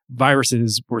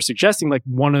viruses were suggesting like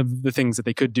one of the things that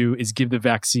they could do is give the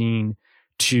vaccine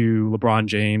to LeBron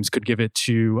James, could give it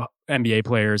to NBA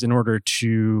players in order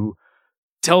to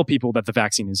tell people that the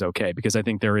vaccine is okay, because I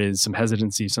think there is some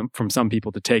hesitancy from some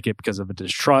people to take it because of a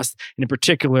distrust, and in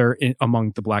particular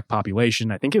among the Black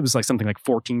population. I think it was like something like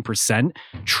 14%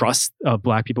 trust of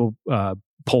Black people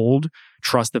polled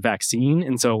trust the vaccine.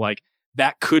 And so like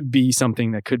that could be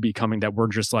something that could be coming that we're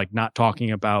just like not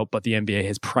talking about, but the NBA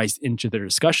has priced into their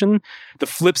discussion. The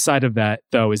flip side of that,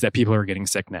 though, is that people are getting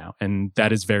sick now, and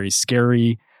that is very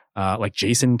scary. Like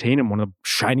Jason Tatum, one of the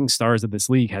shining stars of this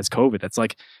league, has COVID. That's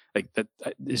like that.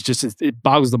 It's just, it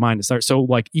boggles the mind to start. So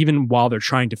like, even while they're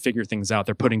trying to figure things out,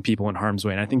 they're putting people in harm's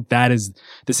way. And I think that is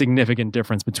the significant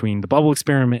difference between the bubble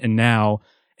experiment and now,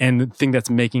 and the thing that's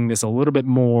making this a little bit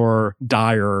more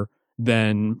dire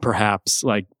than perhaps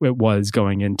like it was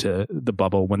going into the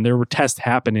bubble when there were tests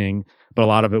happening, but a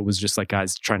lot of it was just like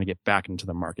guys trying to get back into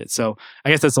the market. So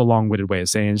I guess that's a long-winded way of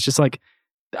saying it's just like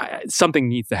something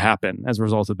needs to happen as a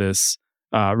result of this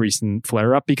recent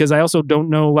flare-up, because I also don't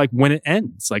know like when it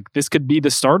ends. Like, this could be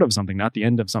the start of something, not the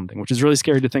end of something, which is really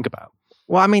scary to think about.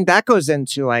 Well, I mean, that goes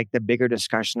into like the bigger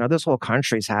discussion that this whole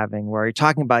country's having, where you're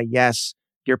talking about, yes,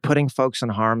 you're putting folks in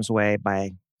harm's way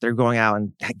by they're going out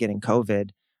and getting COVID,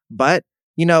 but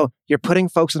you know, you're putting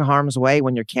folks in harm's way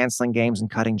when you're canceling games and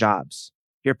cutting jobs.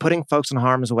 You're putting folks in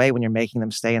harm's way when you're making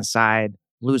them stay inside,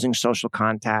 losing social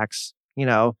contacts, you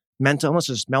know. Mental illness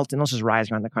is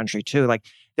rising around the country too. Like,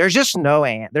 there's just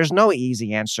there's no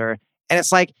easy answer. And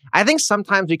it's like, I think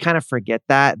sometimes we kind of forget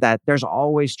that there's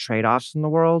always trade-offs in the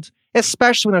world,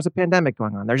 especially when there's a pandemic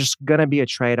going on. There's just going to be a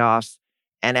trade-off,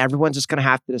 and everyone's just going to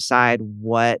have to decide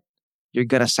what you're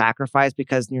going to sacrifice,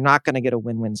 because you're not going to get a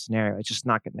win-win scenario. It's just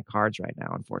not getting the cards right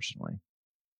now, unfortunately.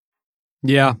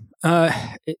 Yeah.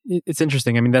 It's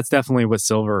interesting. I mean, that's definitely what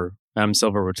Silver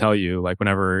would tell you. Like,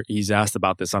 whenever he's asked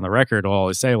about this on the record, he'll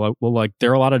always say, well, like, there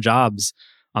are a lot of jobs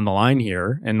on the line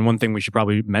here. And one thing we should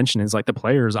probably mention is like the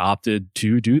players opted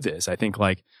to do this. I think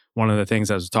like one of the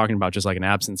things I was talking about, just like an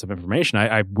absence of information,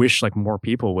 I wish like more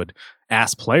people would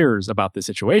ask players about this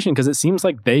situation, because it seems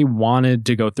like they wanted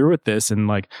to go through with this. And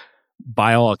like,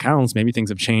 by all accounts, maybe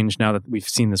things have changed now that we've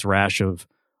seen this rash of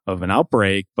an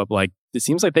outbreak, but like, it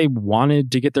seems like they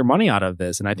wanted to get their money out of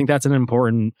this. And I think that's an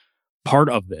important part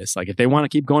of this. Like, if they want to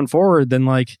keep going forward, then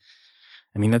like,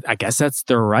 I mean, I guess that's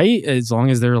their right, as long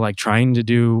as they're like trying to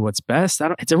do what's best.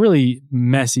 It's a really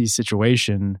messy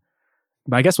situation,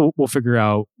 but I guess we'll figure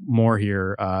out more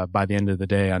here by the end of the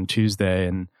day on Tuesday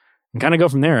and kind of go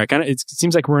from there. It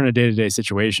seems like we're in a day-to-day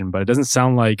situation, but it doesn't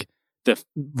sound like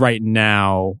right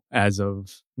now, as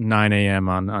of 9 a.m.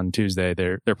 on Tuesday,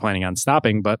 they're planning on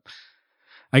stopping. But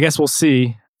I guess we'll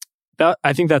see.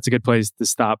 I think that's a good place to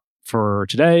stop for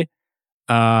today.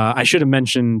 I should have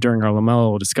mentioned during our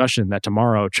LaMelo discussion that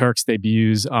tomorrow Tjarks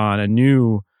debuts on a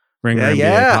new Ringer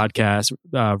NBA podcast,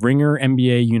 Ringer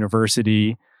NBA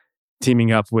University,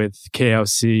 teaming up with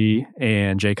KLC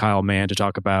and J. Kyle Mann to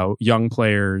talk about young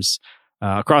players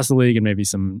across the league and maybe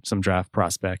some draft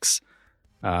prospects.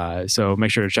 So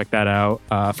make sure to check that out.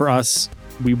 For us,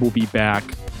 we will be back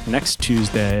next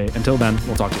Tuesday. Until then,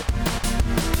 we'll talk to you.